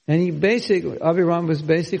 And Abhiram was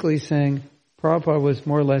basically saying Prabhupada was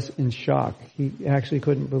more or less in shock. He actually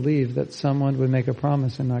couldn't believe that someone would make a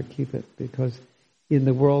promise and not keep it, because in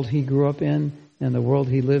the world he grew up in and the world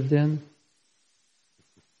he lived in,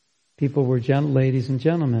 people were ladies and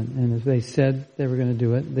gentlemen, and if they said they were going to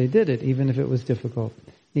do it, they did it, even if it was difficult,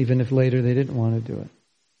 even if later they didn't want to do it.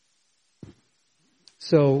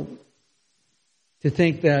 So, to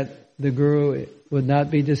think that the Guru would not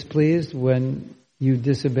be displeased when you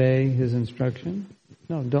disobey his instruction,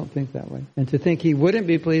 no, don't think that way. And to think he wouldn't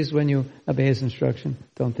be pleased when you obey his instruction,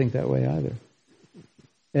 don't think that way either.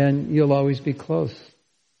 And you'll always be close.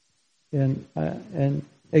 And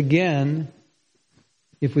again,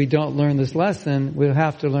 if we don't learn this lesson, we'll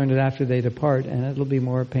have to learn it after they depart, and it'll be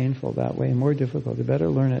more painful that way and more difficult. You better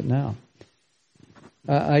learn it now.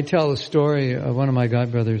 I tell a story of one of my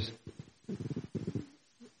godbrothers.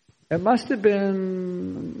 It must have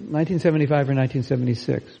been 1975 or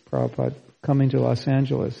 1976, Prabhupada coming to Los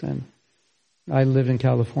Angeles, and I lived in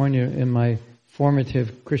California in my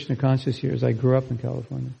formative Krishna conscious years. I grew up in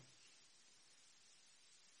California.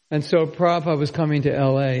 And so Prabhupada was coming to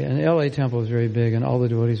L.A., and the L.A. temple was very big, and all the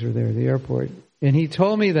devotees were there at the airport. And he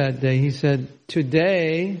told me that day, he said,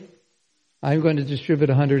 today I'm going to distribute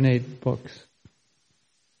 108 books.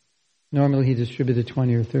 Normally he distributed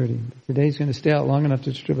 20 or 30. But today he's going to stay out long enough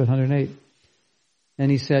to distribute 108.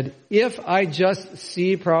 And he said, if I just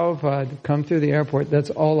see Prabhupada come through the airport, that's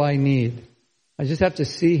all I need. I just have to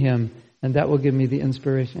see him, and that will give me the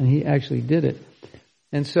inspiration. And he actually did it.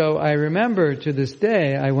 And so I remember to this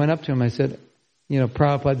day, I went up to him, I said,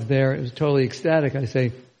 Prabhupada's there. It was totally ecstatic. I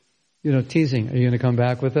say, teasing, are you going to come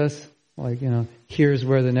back with us? Here's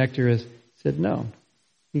where the nectar is. He said, no.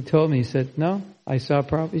 He told me, he said, no, I saw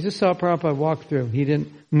Prabhupada. He just saw Prabhupada walk through. He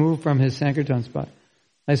didn't move from his Sankirtan spot.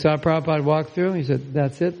 I saw Prabhupada walk through. He said,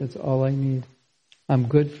 that's it. That's all I need. I'm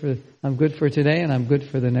good for today, and I'm good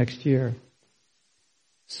for the next year.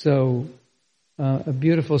 So, a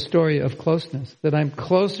beautiful story of closeness, that I'm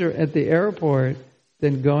closer at the airport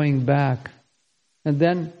than going back. And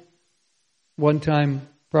then one time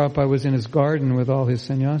Prabhupada was in his garden with all his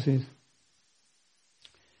sannyasis.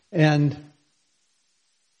 And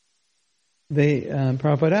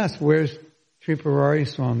Prabhupada asked, "Where's Tripurari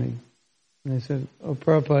Swami?" And they said, "Oh,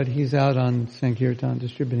 Prabhupada, he's out on Sankirtan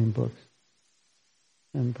distributing books."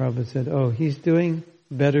 And Prabhupada said, "Oh, he's doing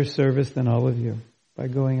better service than all of you by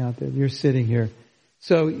going out there. You're sitting here."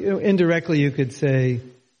 So indirectly you could say,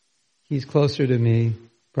 he's closer to me.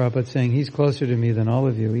 Prabhupada's saying, he's closer to me than all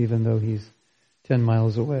of you, even though he's 10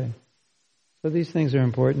 miles away. So these things are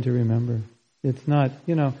important to remember. It's not,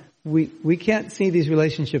 we can't see these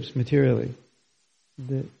relationships materially.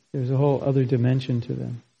 There's a whole other dimension to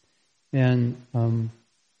them. And one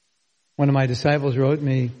of my disciples wrote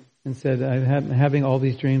me and said, I'm having all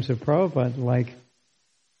these dreams of Prabhupada,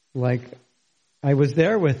 like I was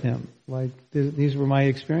there with him. Like these were my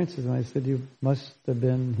experiences. And I said, you must have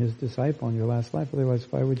been his disciple in your last life. Otherwise,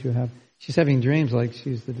 why would you have... She's having dreams like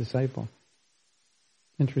she's the disciple.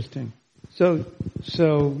 Interesting. So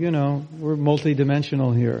we're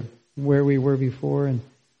multidimensional here, where we were before. And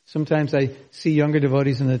sometimes I see younger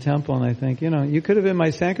devotees in the temple and I think, you could have been my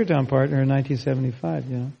Sankirtan partner in 1975,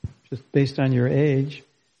 just based on your age,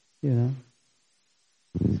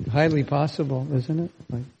 It's highly possible, isn't it?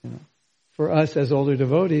 For us as older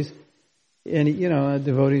devotees, and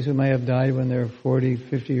devotees who may have died when they're 40,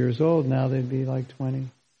 50 years old, now they'd be like 20.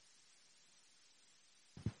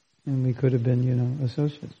 And we could have been,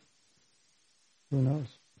 associates. Who knows?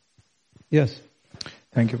 Yes.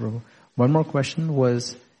 Thank you, Prabhu. One more question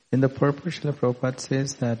was, in the purport, Srila Prabhupada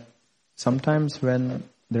says that sometimes when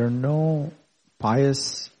there are no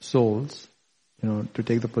pious souls, to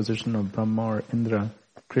take the position of Brahma or Indra,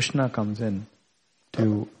 Krishna comes in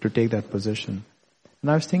to take that position. And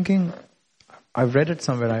I was thinking, I've read it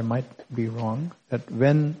somewhere, I might be wrong, that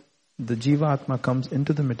when the Jiva Atma comes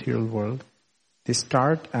into the material world, they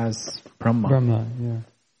start as Brahma. Brahma, yeah.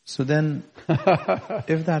 So then,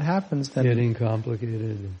 if that happens, then... Getting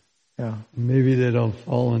complicated. Yeah. Maybe they don't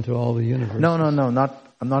fall into all the universe. No,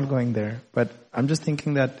 I'm not going there. But I'm just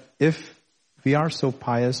thinking that if we are so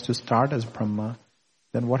pious to start as Brahma,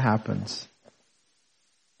 then what happens?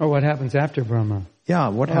 Or what happens after Brahma? Yeah,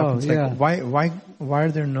 what happens? Yeah. Why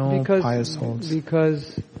are there no pious souls?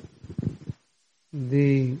 Because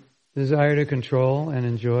the desire to control and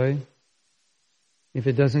enjoy, if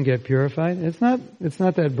it doesn't get purified, it's not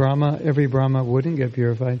that every Brahma wouldn't get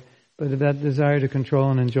purified, but if that desire to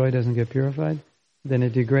control and enjoy doesn't get purified, then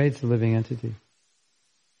it degrades the living entity.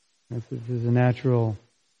 This is a natural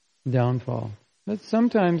downfall. But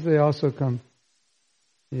sometimes they also come,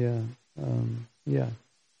 And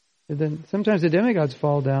then sometimes the demigods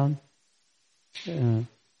fall down in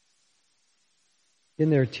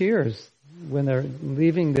their tears when they're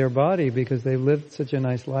leaving their body because they lived such a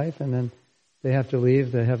nice life, and then they have to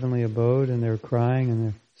leave the heavenly abode, and they're crying and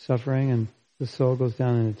they're suffering, and the soul goes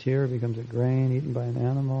down in a tear, becomes a grain eaten by an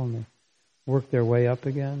animal, and they work their way up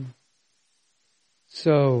again.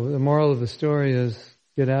 So the moral of the story is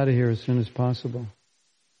get out of here as soon as possible,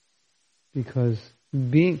 because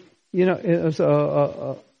it's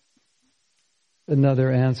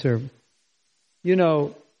another answer.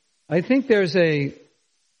 I think there's a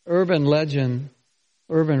urban legend,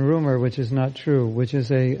 urban rumor, which is not true, which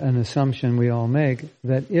is an assumption we all make,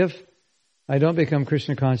 that if I don't become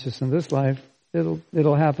Krishna conscious in this life,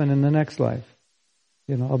 it'll happen in the next life.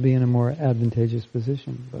 I'll be in a more advantageous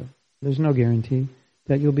position, but there's no guarantee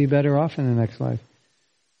that you'll be better off in the next life.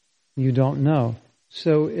 You don't know.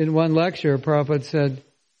 So in one lecture, Prabhupada said,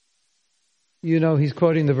 he's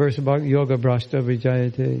quoting the verse about yoga brashta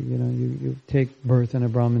vijayate, you take birth in a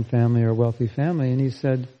Brahmin family or a wealthy family, and he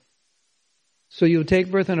said, so you'll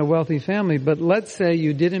take birth in a wealthy family, but let's say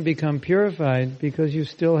you didn't become purified because you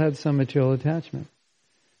still had some material attachment.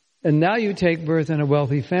 And now you take birth in a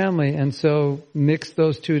wealthy family, and so mix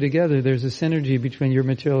those two together. There's a synergy between your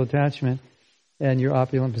material attachment and your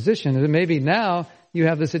opulent position. And maybe now you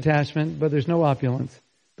have this attachment, but there's no opulence.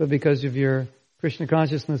 But because of your Krishna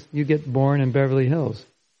consciousness, you get born in Beverly Hills.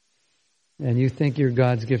 And you think you're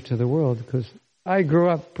God's gift to the world, because I grew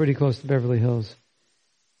up pretty close to Beverly Hills.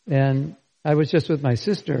 And I was just with my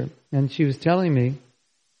sister, and she was telling me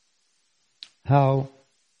how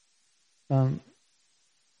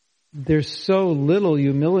there's so little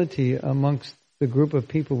humility amongst the group of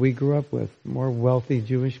people we grew up with, more wealthy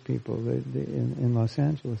Jewish people in Los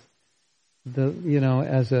Angeles.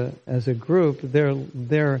 As a group,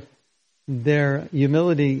 their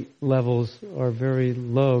humility levels are very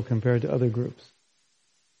low compared to other groups.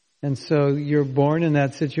 And so you're born in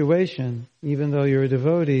that situation, even though you're a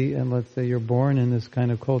devotee, and let's say you're born in this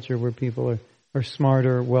kind of culture where people are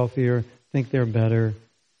smarter, wealthier, think they're better.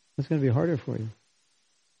 It's going to be harder for you.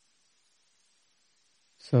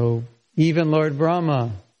 So even Lord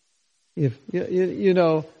Brahma, if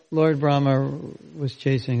Lord Brahma was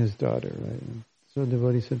chasing his daughter, right? So the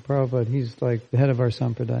devotee said, Prabhupada, he's like the head of our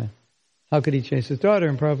sampradaya. How could he chase his daughter?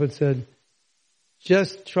 And Prabhupada said,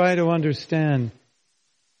 just try to understand,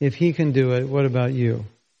 if he can do it, what about you?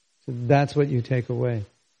 So that's what you take away.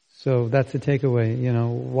 So that's the takeaway.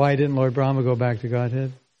 Why didn't Lord Brahma go back to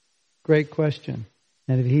Godhead? Great question.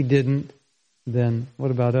 And if he didn't, then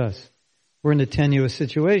what about us? We're in a tenuous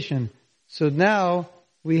situation. So now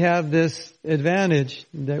we have this advantage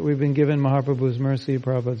that we've been given Mahaprabhu's mercy,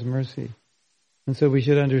 Prabhupada's mercy. And so we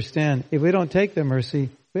should understand, if we don't take the mercy,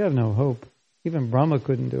 we have no hope. Even Brahma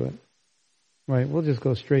couldn't do it. Right? We'll just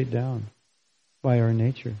go straight down by our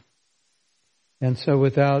nature. And so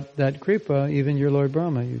without that kripa, even your Lord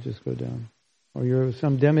Brahma, you just go down. Or you're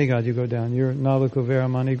some demigod, you go down. You're Nalakuvera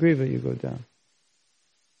Manigriva, you go down.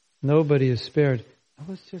 Nobody is spared.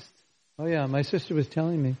 My sister was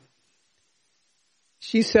telling me.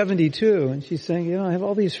 She's 72, and she's saying, I have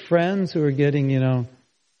all these friends who are getting,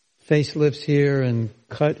 facelifts here and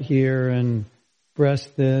cut here and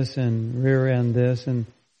breast this and rear end this, and,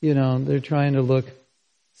 they're trying to look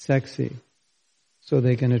sexy so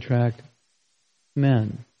they can attract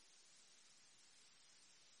men.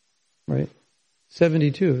 Right?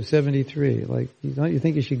 72, 73. Like, don't you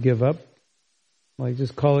think you should give up? Like,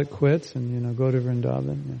 just call it quits and, go to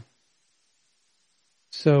Vrindavan? Yeah.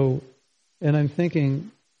 So, and I'm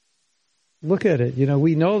thinking, look at it.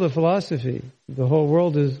 We know the philosophy. The whole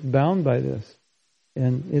world is bound by this.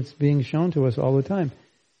 And it's being shown to us all the time.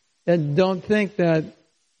 And don't think that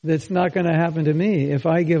it's not going to happen to me. If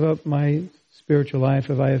I give up my spiritual life,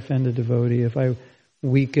 if I offend a devotee, if I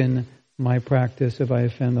weaken my practice, if I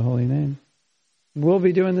offend the holy name, we'll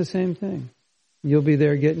be doing the same thing. You'll be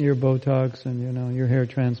there getting your Botox and, your hair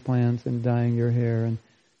transplants and dyeing your hair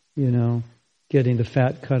and, getting the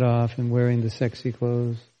fat cut off and wearing the sexy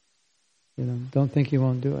clothes. Don't think you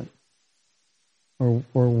won't do it.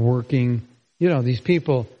 Or working. These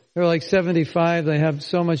people, they're like 75, they have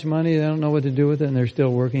so much money, they don't know what to do with it, and they're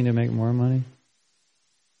still working to make more money.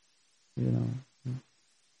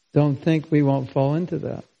 Don't think we won't fall into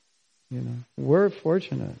that. We're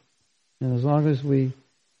fortunate. And as long as we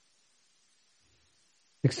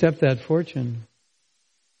accept that fortune,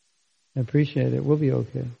 appreciate it, we'll be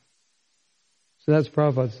okay. So that's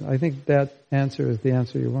Prabhupada's. I think that answer is the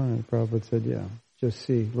answer you wanted. Prabhupada said, yeah, just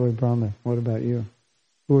see, Lord Brahma, what about you?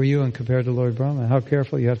 Who are you compared to Lord Brahma? How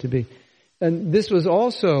careful you have to be. And this was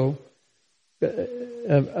also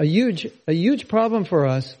a huge problem for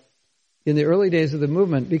us in the early days of the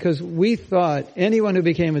movement, because we thought anyone who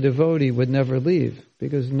became a devotee would never leave,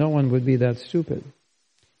 because no one would be that stupid.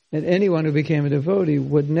 And anyone who became a devotee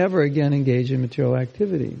would never again engage in material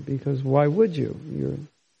activity, because why would you?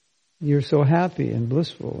 You're so happy and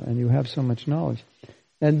blissful, and you have so much knowledge.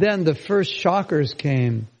 And then the first shockers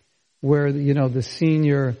came, where the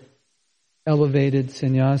senior elevated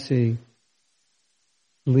sannyasi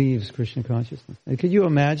leaves Krishna consciousness. And could you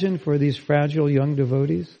imagine for these fragile young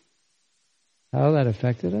devotees how that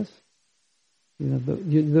affected us?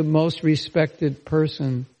 The most respected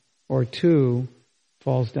person or two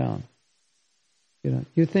falls down.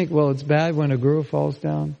 You think, well, it's bad when a guru falls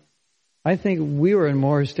down. I think we were in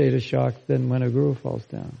more state of shock than when a guru falls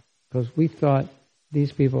down, because we thought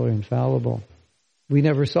these people are infallible. We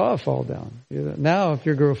never saw a fall down. Now, if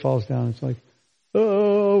your guru falls down, it's like,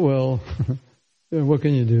 oh, well, what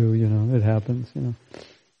can you do? It happens,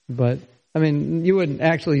 But, you wouldn't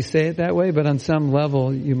actually say it that way, but on some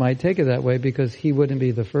level, you might take it that way, because he wouldn't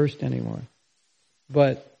be the first anymore.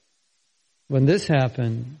 But when this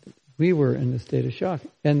happened, we were in a state of shock.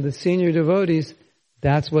 And the senior devotees,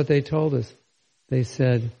 that's what they told us. They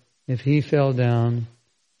said, if he fell down,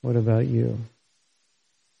 what about you?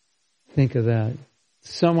 Think of that.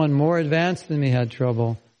 Someone more advanced than me had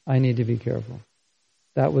trouble. I need to be careful.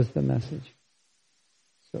 That was the message.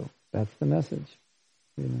 So that's the message.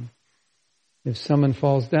 If someone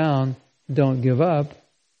falls down, don't give up.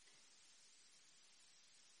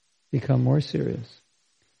 Become more serious.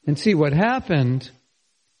 And see what happened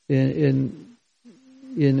in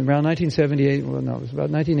around 1978, well, no, it was about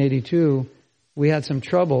 1982, we had some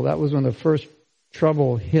trouble. That was when the first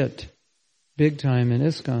trouble hit big time in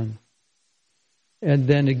ISKCON. And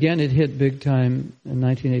then again it hit big time in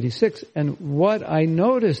 1986. And what I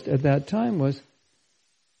noticed at that time was,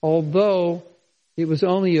 although it was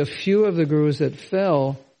only a few of the gurus that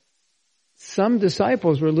fell, some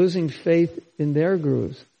disciples were losing faith in their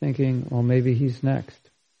gurus, thinking, well, maybe he's next.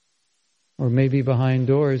 Or maybe behind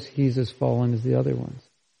doors he's as fallen as the other ones.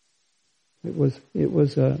 It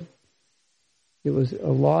was a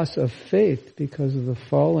loss of faith because of the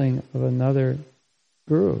falling of another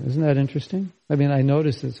Guru. Isn't that interesting? I mean, I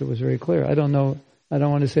noticed this. It was very clear. I don't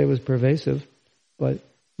want to say it was pervasive, but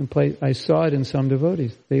I saw it in some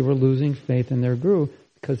devotees. They were losing faith in their Guru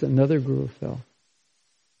because another Guru fell.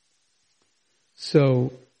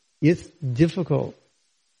 So it's difficult.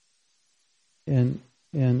 And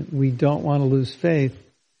we don't want to lose faith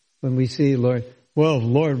when we see if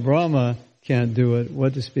Lord Brahma can't do it,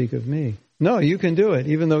 what to speak of me? No, you can do it,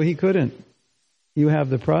 even though he couldn't. You have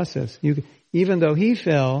the process. Even though he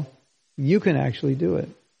fell, you can actually do it.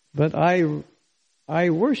 But I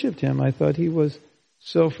worshipped him. I thought he was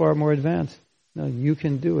so far more advanced. No, you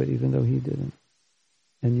can do it, even though he didn't.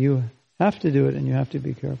 And you have to do it, and you have to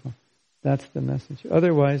be careful. That's the message.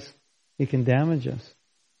 Otherwise, it can damage us.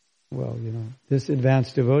 Well, this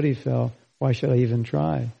advanced devotee fell. Why should I even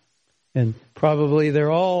try? And probably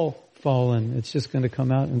they're all fallen. It's just going to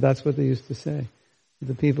come out. And that's what they used to say.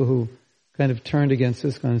 The people who kind of turned against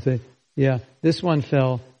this kind of say, yeah, this one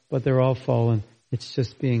fell, but they're all fallen. It's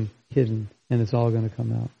just being hidden, and it's all going to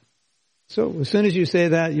come out. So as soon as you say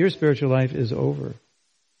that, your spiritual life is over.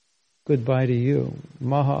 Goodbye to you.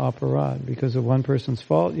 Maha aparad. Because of one person's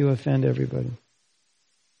fault, you offend everybody.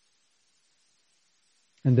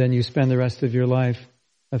 And then you spend the rest of your life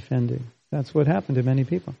offending. That's what happened to many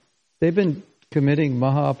people. They've been committing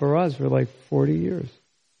maha aparads for like 40 years.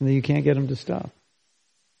 And then you can't get them to stop.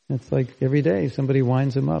 It's like every day somebody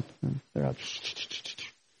winds them up. They're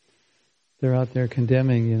out there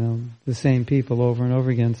condemning, the same people over and over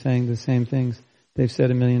again, saying the same things they've said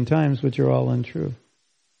 1,000,000 times, which are all untrue.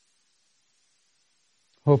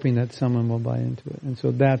 Hoping that someone will buy into it. And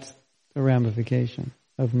so that's a ramification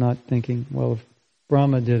of not thinking, well, if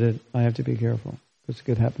Brahma did it, I have to be careful, because it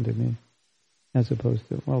could happen to me. As opposed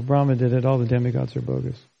to, well, Brahma did it, all the demigods are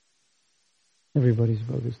bogus. Everybody's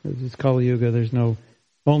bogus. It's Kali Yuga, there's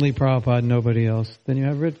only Prabhupada, nobody else. Then you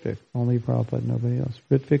have Ritvik, only Prabhupada, nobody else.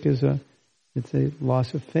 Ritvik it's a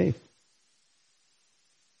loss of faith.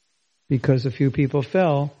 Because a few people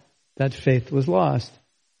fell, that faith was lost,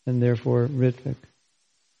 and therefore Ritvik.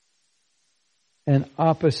 And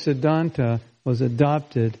Apasiddhanta was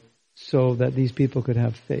adopted so that these people could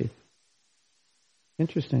have faith.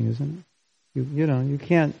 Interesting, isn't it? You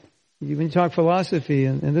can't, when you talk philosophy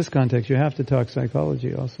in this context, you have to talk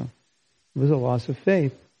psychology also. It was a loss of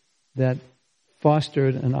faith that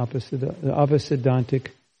fostered an apasiddhantic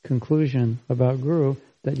conclusion about Guru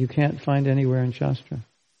that you can't find anywhere in Shastra.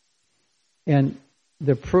 And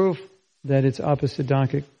the proof that it's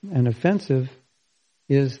apasiddhantic and offensive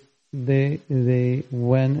is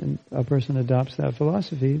when a person adopts that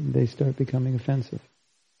philosophy, they start becoming offensive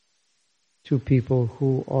to people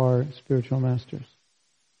who are spiritual masters.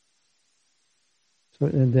 So,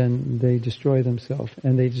 and then they destroy themselves,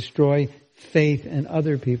 and they destroy faith in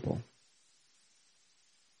other people.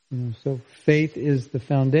 So faith is the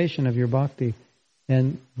foundation of your bhakti,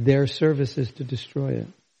 and their service is to destroy it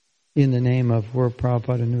in the name of we're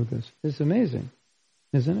Prabhupada Anugas. It's amazing,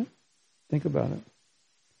 isn't it? Think about it.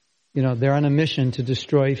 They're on a mission to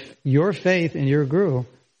destroy your faith in your Guru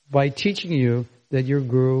by teaching you that your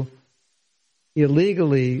Guru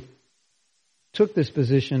illegally took this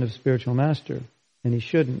position of spiritual master, and he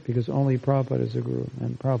shouldn't, because only Prabhupada is a Guru,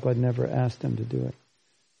 and Prabhupada never asked him to do it.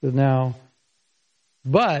 So now,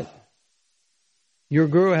 but your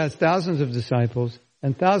Guru has thousands of disciples,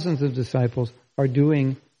 and thousands of disciples are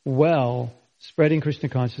doing well, spreading Krishna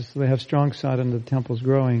consciousness. They have strong sadhana, the temple's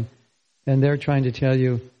growing, and they're trying to tell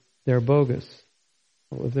you they're bogus.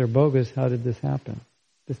 Well, if they're bogus, how did this happen?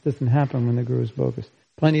 This doesn't happen when the Guru is bogus.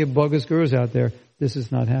 Plenty of bogus Gurus out there. This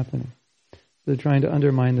is not happening. They're trying to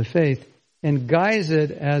undermine the faith and guise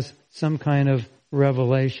it as some kind of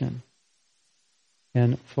revelation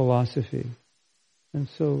and philosophy. And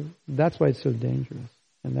so that's why it's so dangerous.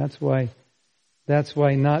 And that's why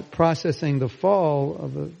not processing the fall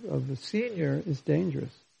of a senior is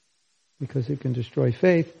dangerous, because it can destroy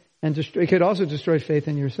faith, and it could also destroy faith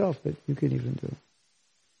in yourself, but you could even do it.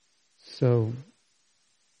 So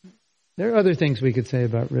there are other things we could say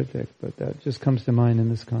about Ritvik, but that just comes to mind in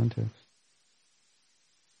this context.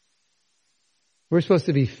 We're supposed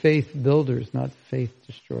to be faith builders, not faith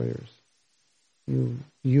destroyers.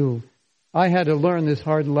 I had to learn this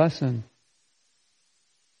hard lesson.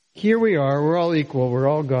 Here we are, we're all equal, we're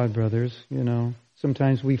all God brothers,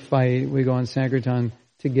 Sometimes we fight, we go on Sankirtan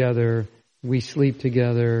together, we sleep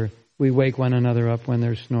together, we wake one another up when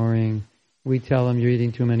they're snoring, we tell them you're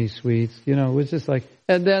eating too many sweets. It's just like,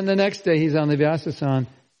 and then the next day he's on the Vyasasan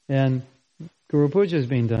and Guru Puja is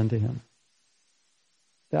being done to him.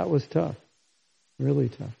 That was tough. Really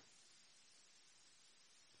tough.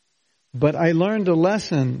 But I learned a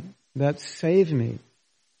lesson that saved me.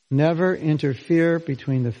 Never interfere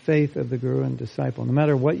between the faith of the Guru and disciple, no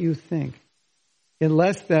matter what you think,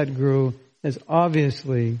 unless that Guru has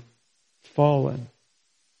obviously fallen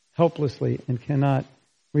helplessly and cannot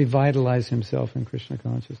revitalize himself in Krishna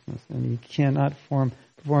consciousness, and he cannot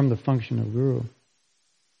perform the function of Guru.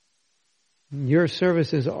 Your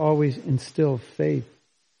service is always instill faith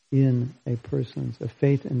in a person's, a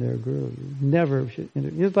faith in their Guru. You never should,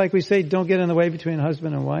 just like we say, don't get in the way between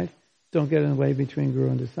husband and wife, don't get in the way between Guru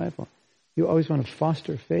and disciple. You always want to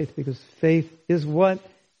foster faith, because faith is what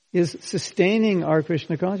is sustaining our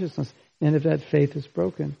Krishna consciousness. And if that faith is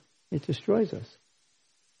broken, it destroys us.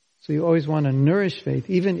 So you always want to nourish faith,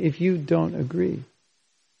 even if you don't agree.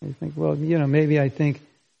 You think, well, maybe I think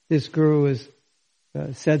this Guru has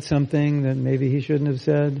said something that maybe he shouldn't have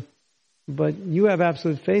said, but you have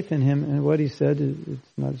absolute faith in him, and what he said,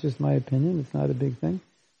 it's not just my opinion, it's not a big thing.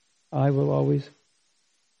 I will always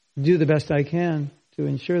do the best I can to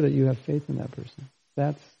ensure that you have faith in that person.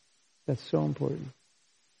 That's so important.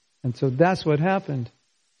 And so that's what happened.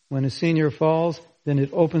 When a senior falls, then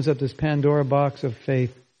it opens up this Pandora box of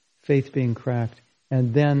faith being cracked.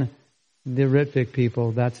 And then the Ritvik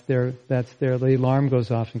people, the alarm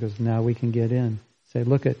goes off and goes, now we can get in. Say,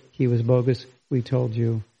 look he was bogus. We told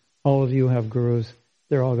you. All of you have gurus.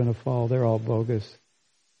 They're all going to fall. They're all bogus.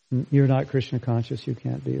 You're not Krishna conscious. You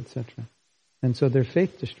can't be, etc. And so they're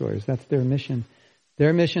faith destroyers. That's their mission.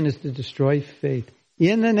 Their mission is to destroy faith.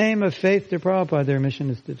 In the name of faith to Prabhupada, their mission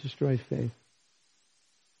is to destroy faith.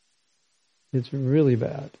 It's really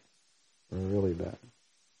bad. Really bad.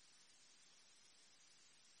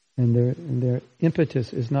 And their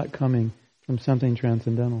impetus is not coming from something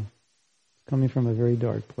transcendental. It's coming from a very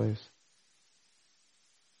dark place.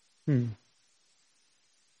 Does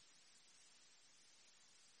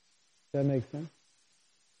that make sense?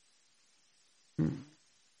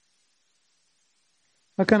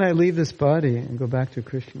 How can I leave this body and go back to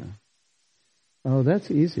Krishna? Oh,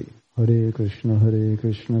 that's easy. Hare Krishna,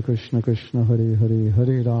 Krishna Krishna, Hare Hare,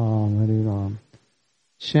 Hare Ram.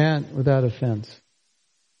 Chant without offense.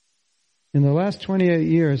 In the last 28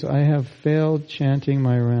 years, I have failed chanting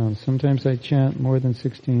my rounds. Sometimes I chant more than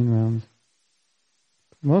 16 rounds.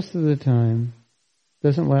 Most of the time, it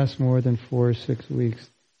doesn't last more than 4 or 6 weeks.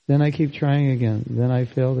 Then I keep trying again. Then I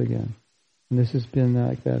failed again. And this has been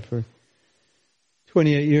like that for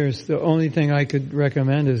 28 years. The only thing I could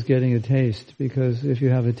recommend is getting a taste, because if you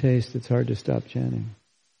have a taste, it's hard to stop chanting.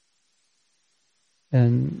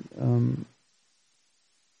 And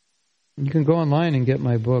you can go online and get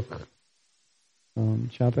my book,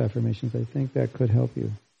 Japa Affirmations. I think that could help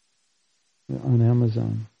you on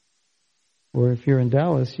Amazon. Or if you're in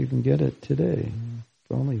Dallas, you can get it today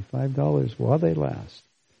for only $5 while they last.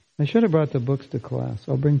 I should have brought the books to class.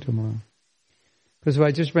 I'll bring tomorrow. Because if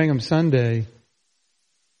I just bring them Sunday,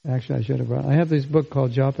 actually I should have brought, I have this book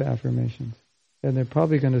called Japa Affirmations. And they're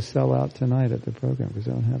probably going to sell out tonight at the program because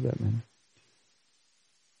I don't have that many.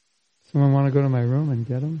 Someone want to go to my room and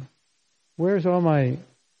get them? Where's all my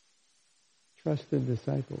trusted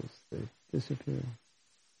disciples? They disappeared.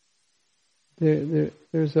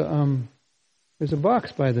 There's a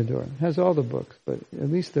box by the door. It has all the books, but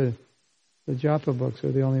at least the Japa books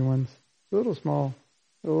are the only ones. It's a little small.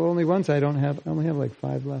 The only ones I don't have. I only have like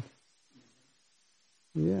 5 left.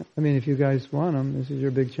 Yeah, I mean, if you guys want them, this is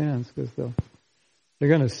your big chance, because they're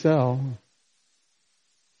going to sell.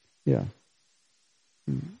 Yeah.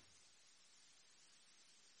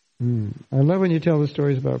 I love when you tell the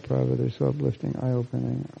stories about Prabhupada. They're so uplifting,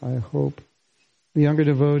 eye-opening. I hope the younger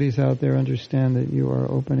devotees out there understand that you are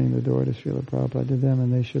opening the door to Srila Prabhupada to them,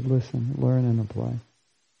 and they should listen, learn, and apply.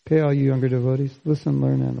 Okay, all you younger devotees, listen,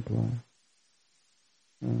 learn, and apply.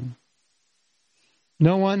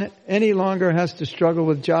 No one any longer has to struggle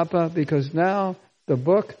with japa, because now the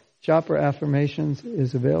book, Japa Affirmations,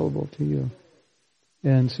 is available to you.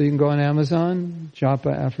 And so you can go on Amazon,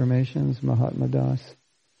 Japa Affirmations, Mahatma Das.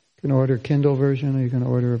 You can order Kindle version, or you can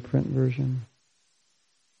order a print version.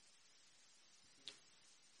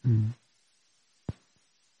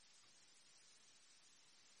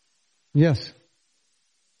 Yes.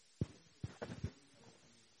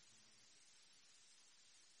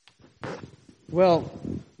 Well,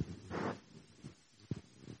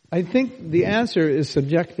 I think the answer is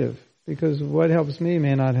subjective, because what helps me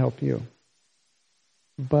may not help you.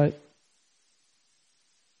 But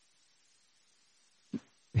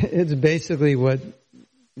it's basically what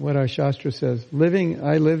our Shastra says. I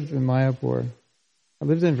lived in Mayapur. I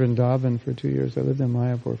lived in Vrindavan for 2 years. I lived in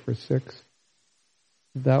Mayapur for 6.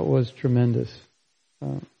 That was tremendous.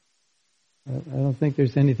 I don't think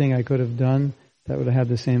there's anything I could have done that would have had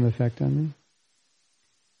the same effect on me.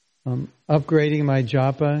 upgrading my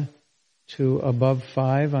japa to above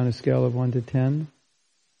 5 on a scale of 1 to 10.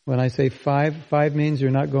 When I say 5 means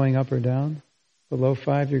you're not going up or down. Below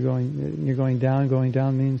 5, you're going down. Going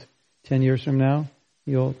down means 10 years from now,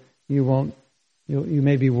 you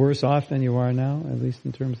may be worse off than you are now, at least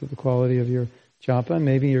in terms of the quality of your japa,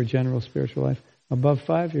 maybe your general spiritual life. Above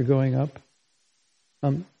 5, you're going up.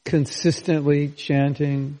 Consistently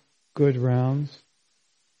chanting good rounds,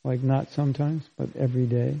 like not sometimes, but every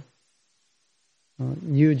day.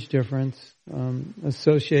 Huge difference.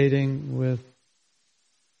 Associating with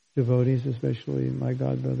devotees, especially my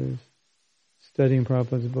godbrothers, studying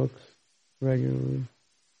Prabhupada's books regularly.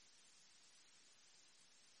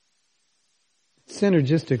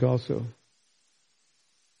 Synergistic also.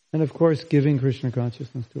 And of course, giving Krishna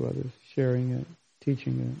consciousness to others, sharing it,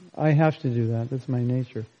 teaching it. I have to do that. That's my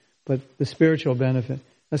nature. But the spiritual benefit,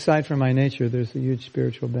 aside from my nature, there's a huge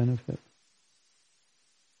spiritual benefit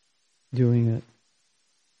doing it.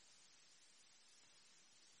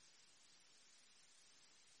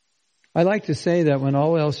 I like to say that when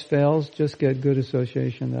all else fails, just get good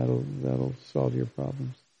association. That'll solve your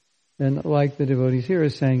problems. And like the devotees here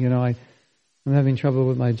is saying, I'm having trouble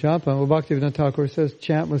with my japa. Well, Bhaktivinoda Thakur says,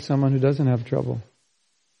 chant with someone who doesn't have trouble.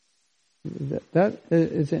 That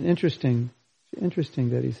is interesting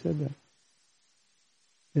that he said that.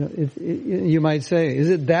 You might say, is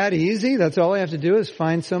it that easy? That's all I have to do is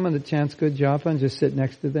find someone that chants good japa and just sit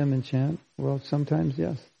next to them and chant? Well, sometimes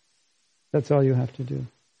yes. That's all you have to do.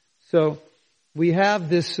 So we have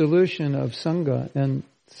this solution of Sangha, and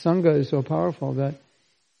Sangha is so powerful that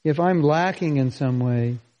if I'm lacking in some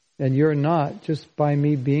way, and you're not, just by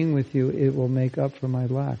me being with you, it will make up for my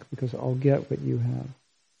lack, because I'll get what you have.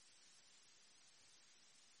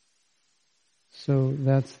 So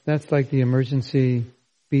that's like the emergency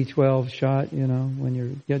B12 shot, when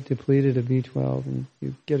you get depleted of B12 and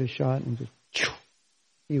you get a shot and just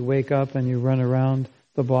you wake up and you run around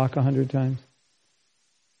the block 100 times.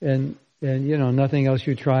 And nothing else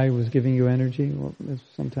you tried was giving you energy. Well,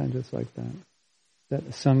 sometimes it's like that. That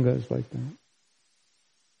Sangha is like that.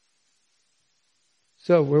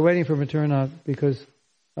 So we're waiting for Maturnath because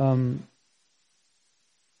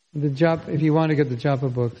if you want to get the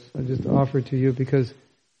japa books, I just offer it to you because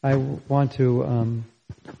I want to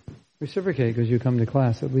reciprocate because you come to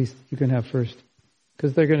class. At least you can have first,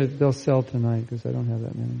 because they'll sell tonight because I don't have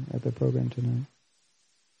that many at the program tonight.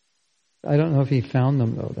 I don't know if he found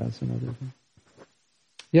them though. That's another thing.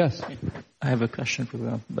 Yes. I have a question for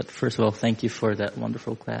you, but first of all, thank you for that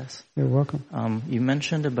wonderful class. You're welcome. You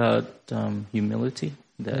mentioned about humility,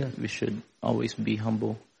 that we should always be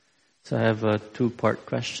humble. So I have a 2-part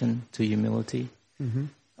question to humility.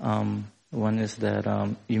 Mm-hmm. One is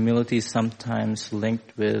that humility is sometimes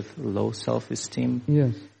linked with low self-esteem.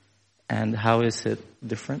 Yes. And how is it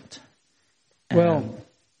different? Well,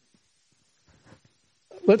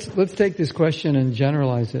 let's take this question and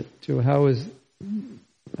generalize it to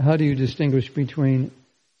how do you distinguish between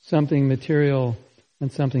something material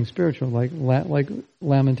and something spiritual, like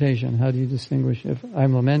lamentation? How do you distinguish if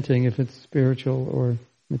I'm lamenting, if it's spiritual or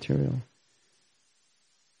material?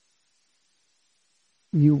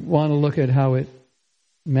 You want to look at how it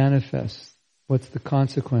manifests. What's the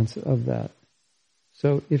consequence of that?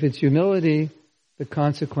 So if it's humility, the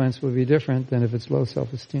consequence will be different than if it's low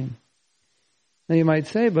self-esteem. Now you might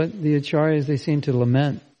say, but the acharyas, they seem to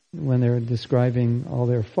lament when they're describing all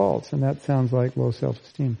their faults, and that sounds like low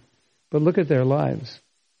self-esteem. But look at their lives.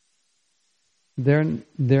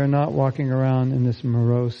 They're not walking around in this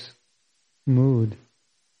morose mood.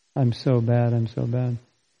 I'm so bad, I'm so bad.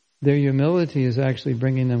 Their humility is actually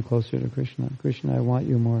bringing them closer to Krishna. Krishna, I want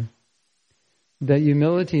you more. That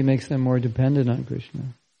humility makes them more dependent on Krishna.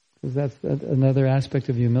 Because that's another aspect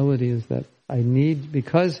of humility, is that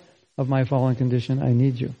because of my fallen condition, I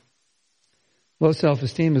need you. Low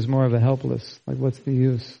self-esteem is more of a helpless, like what's the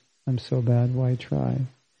use? I'm so bad, why try?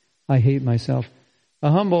 I hate myself.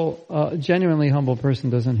 A genuinely humble person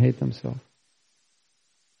doesn't hate themselves.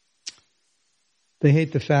 They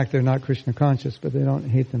hate the fact they're not Krishna conscious, but they don't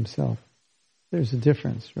hate themselves. There's a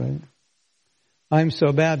difference, right? I'm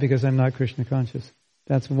so bad because I'm not Krishna conscious.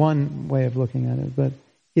 That's one way of looking at it. But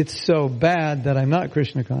it's so bad that I'm not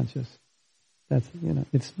Krishna conscious. That's,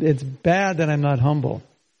 it's bad that I'm not humble.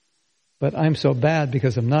 But I'm so bad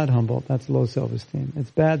because I'm not humble. That's low self-esteem.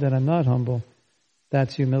 It's bad that I'm not humble.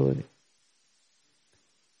 That's humility.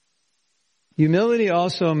 Humility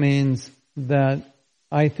also means that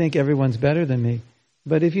I think everyone's better than me.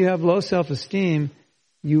 But if you have low self-esteem,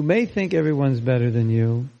 you may think everyone's better than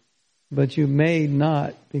you, but you may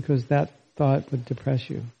not, because that thought would depress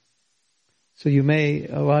you. So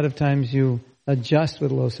a lot of times you adjust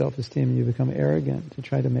with low self-esteem and you become arrogant to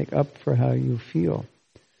try to make up for how you feel.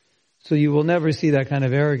 So you will never see that kind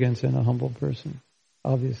of arrogance in a humble person.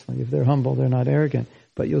 Obviously, if they're humble, they're not arrogant.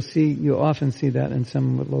 But you'll often see that in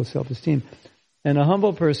someone with low self-esteem. And a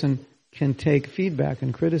humble person can take feedback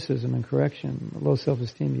and criticism and correction. Low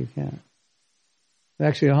self-esteem, you can't.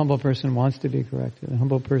 Actually, a humble person wants to be corrected. A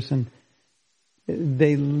humble person,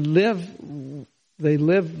 they live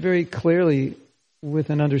very clearly with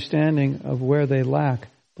an understanding of where they lack,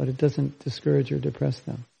 but it doesn't discourage or depress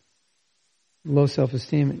them. Low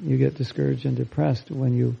self-esteem, you get discouraged and depressed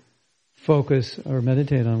when you focus or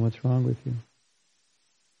meditate on what's wrong with you.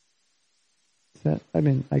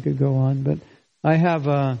 I could go on, but I have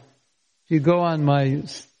if you go on my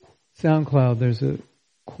SoundCloud, there's a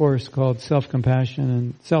course called Self-Compassion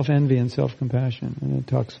and Self-Envy and Self-Compassion, and it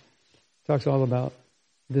talks all about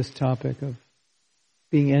this topic of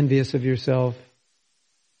being envious of yourself,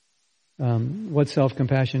 what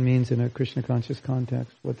self-compassion means in a Krishna conscious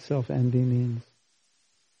context, what self-envy means.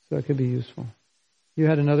 So it could be useful. You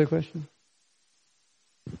had another question?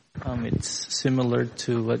 It's similar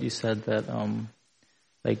to what you said that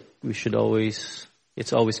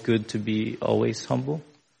it's always good to be always humble.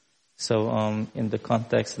 So in the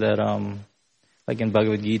context that like in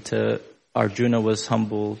Bhagavad Gita, Arjuna was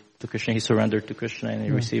humble to Krishna, he surrendered to Krishna and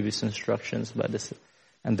he received his instructions by this,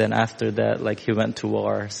 and then after that he went to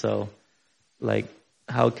war. So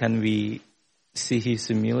how can we see his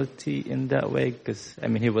humility in that way? Because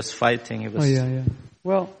he was fighting.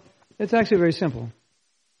 Well, it's actually very simple.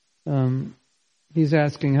 He's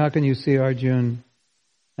asking, how can you see Arjuna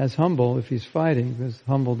as humble if he's fighting? Because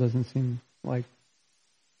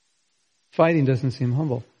fighting doesn't seem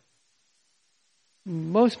humble.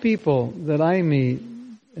 Most people that I meet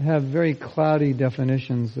have very cloudy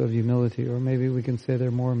definitions of humility, or maybe we can say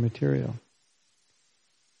they're more material.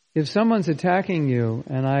 If someone's attacking you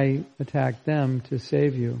and I attack them to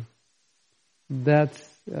save you, that's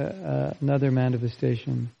another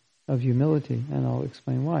manifestation of humility, and I'll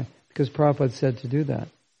explain why. Because Prabhupada said to do that.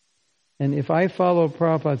 And if I follow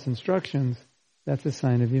Prabhupada's instructions, that's a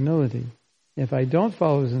sign of humility. If I don't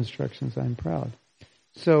follow his instructions, I'm proud.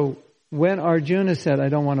 So when Arjuna said, I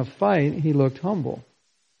don't want to fight, he looked humble.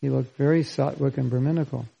 He looked very sattvic and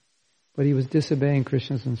brahminical. But he was disobeying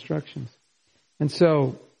Krishna's instructions. And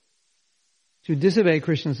so, to disobey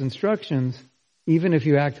Krishna's instructions, even if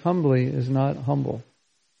you act humbly, is not humble.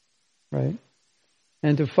 Right?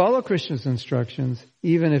 And to follow Krishna's instructions,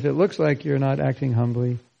 even if it looks like you're not acting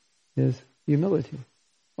humbly, is humility.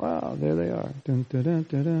 Wow, there they are. Dun, dun, dun,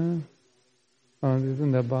 dun, dun. Oh, it's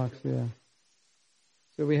in that box, yeah.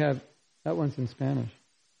 So we have, that one's in Spanish.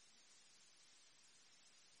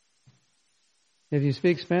 If you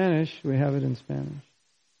speak Spanish, we have it in Spanish.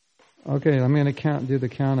 Okay, I'm going to do the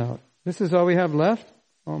count out. This is all we have left?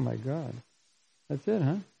 Oh my God. That's it,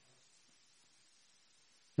 huh?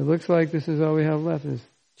 It looks like this is all we have left. There's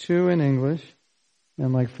 2 in English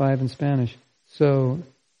and 5 in Spanish. So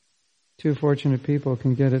 2 fortunate people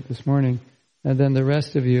can get it this morning. And then the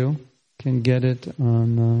rest of you can get it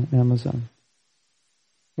on Amazon.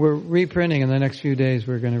 We're reprinting in the next few days.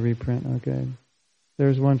 We're going to reprint. Okay.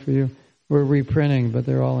 There's one for you. We're reprinting, but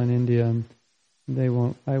they're all in India, and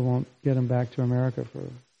I won't get them back to America for,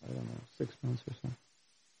 6 months or so.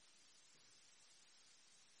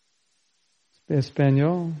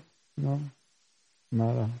 Español? No?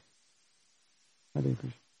 Nada. Hare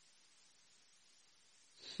Krishna.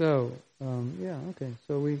 So, okay.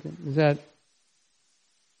 So we can, is that,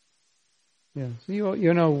 yeah.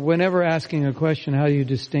 So whenever asking a question, how do you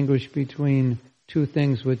distinguish between 2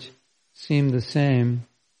 things which seem the same,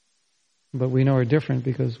 but we know are different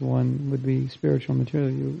because one would be spiritual material?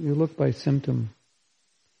 You look by symptom.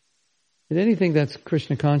 And anything that's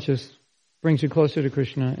Krishna conscious brings you closer to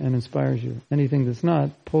Krishna and inspires you. Anything that's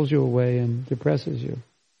not pulls you away and depresses you.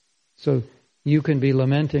 So you can be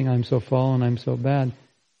lamenting, I'm so fallen, I'm so bad,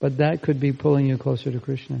 but that could be pulling you closer to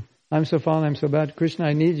Krishna. I'm so fallen, I'm so bad. Krishna,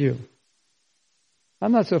 I need you.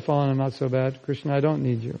 I'm not so fallen, I'm not so bad. Krishna, I don't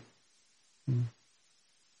need you.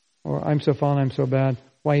 Or I'm so fallen, I'm so bad.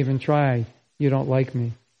 Why even try? You don't like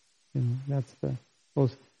me. That's the low.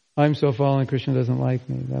 I'm so fallen, Krishna doesn't like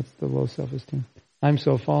me. That's the low self-esteem. I'm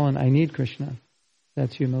so fallen, I need Krishna.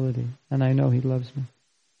 That's humility. And I know He loves me.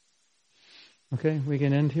 Okay, we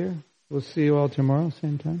can end here. We'll see you all tomorrow,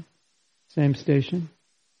 same time, same station.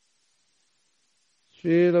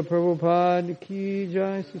 Srila Prabhupada ki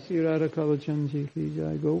jai, Sri Radha Kalachandji ki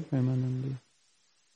jai, Go Premanandi.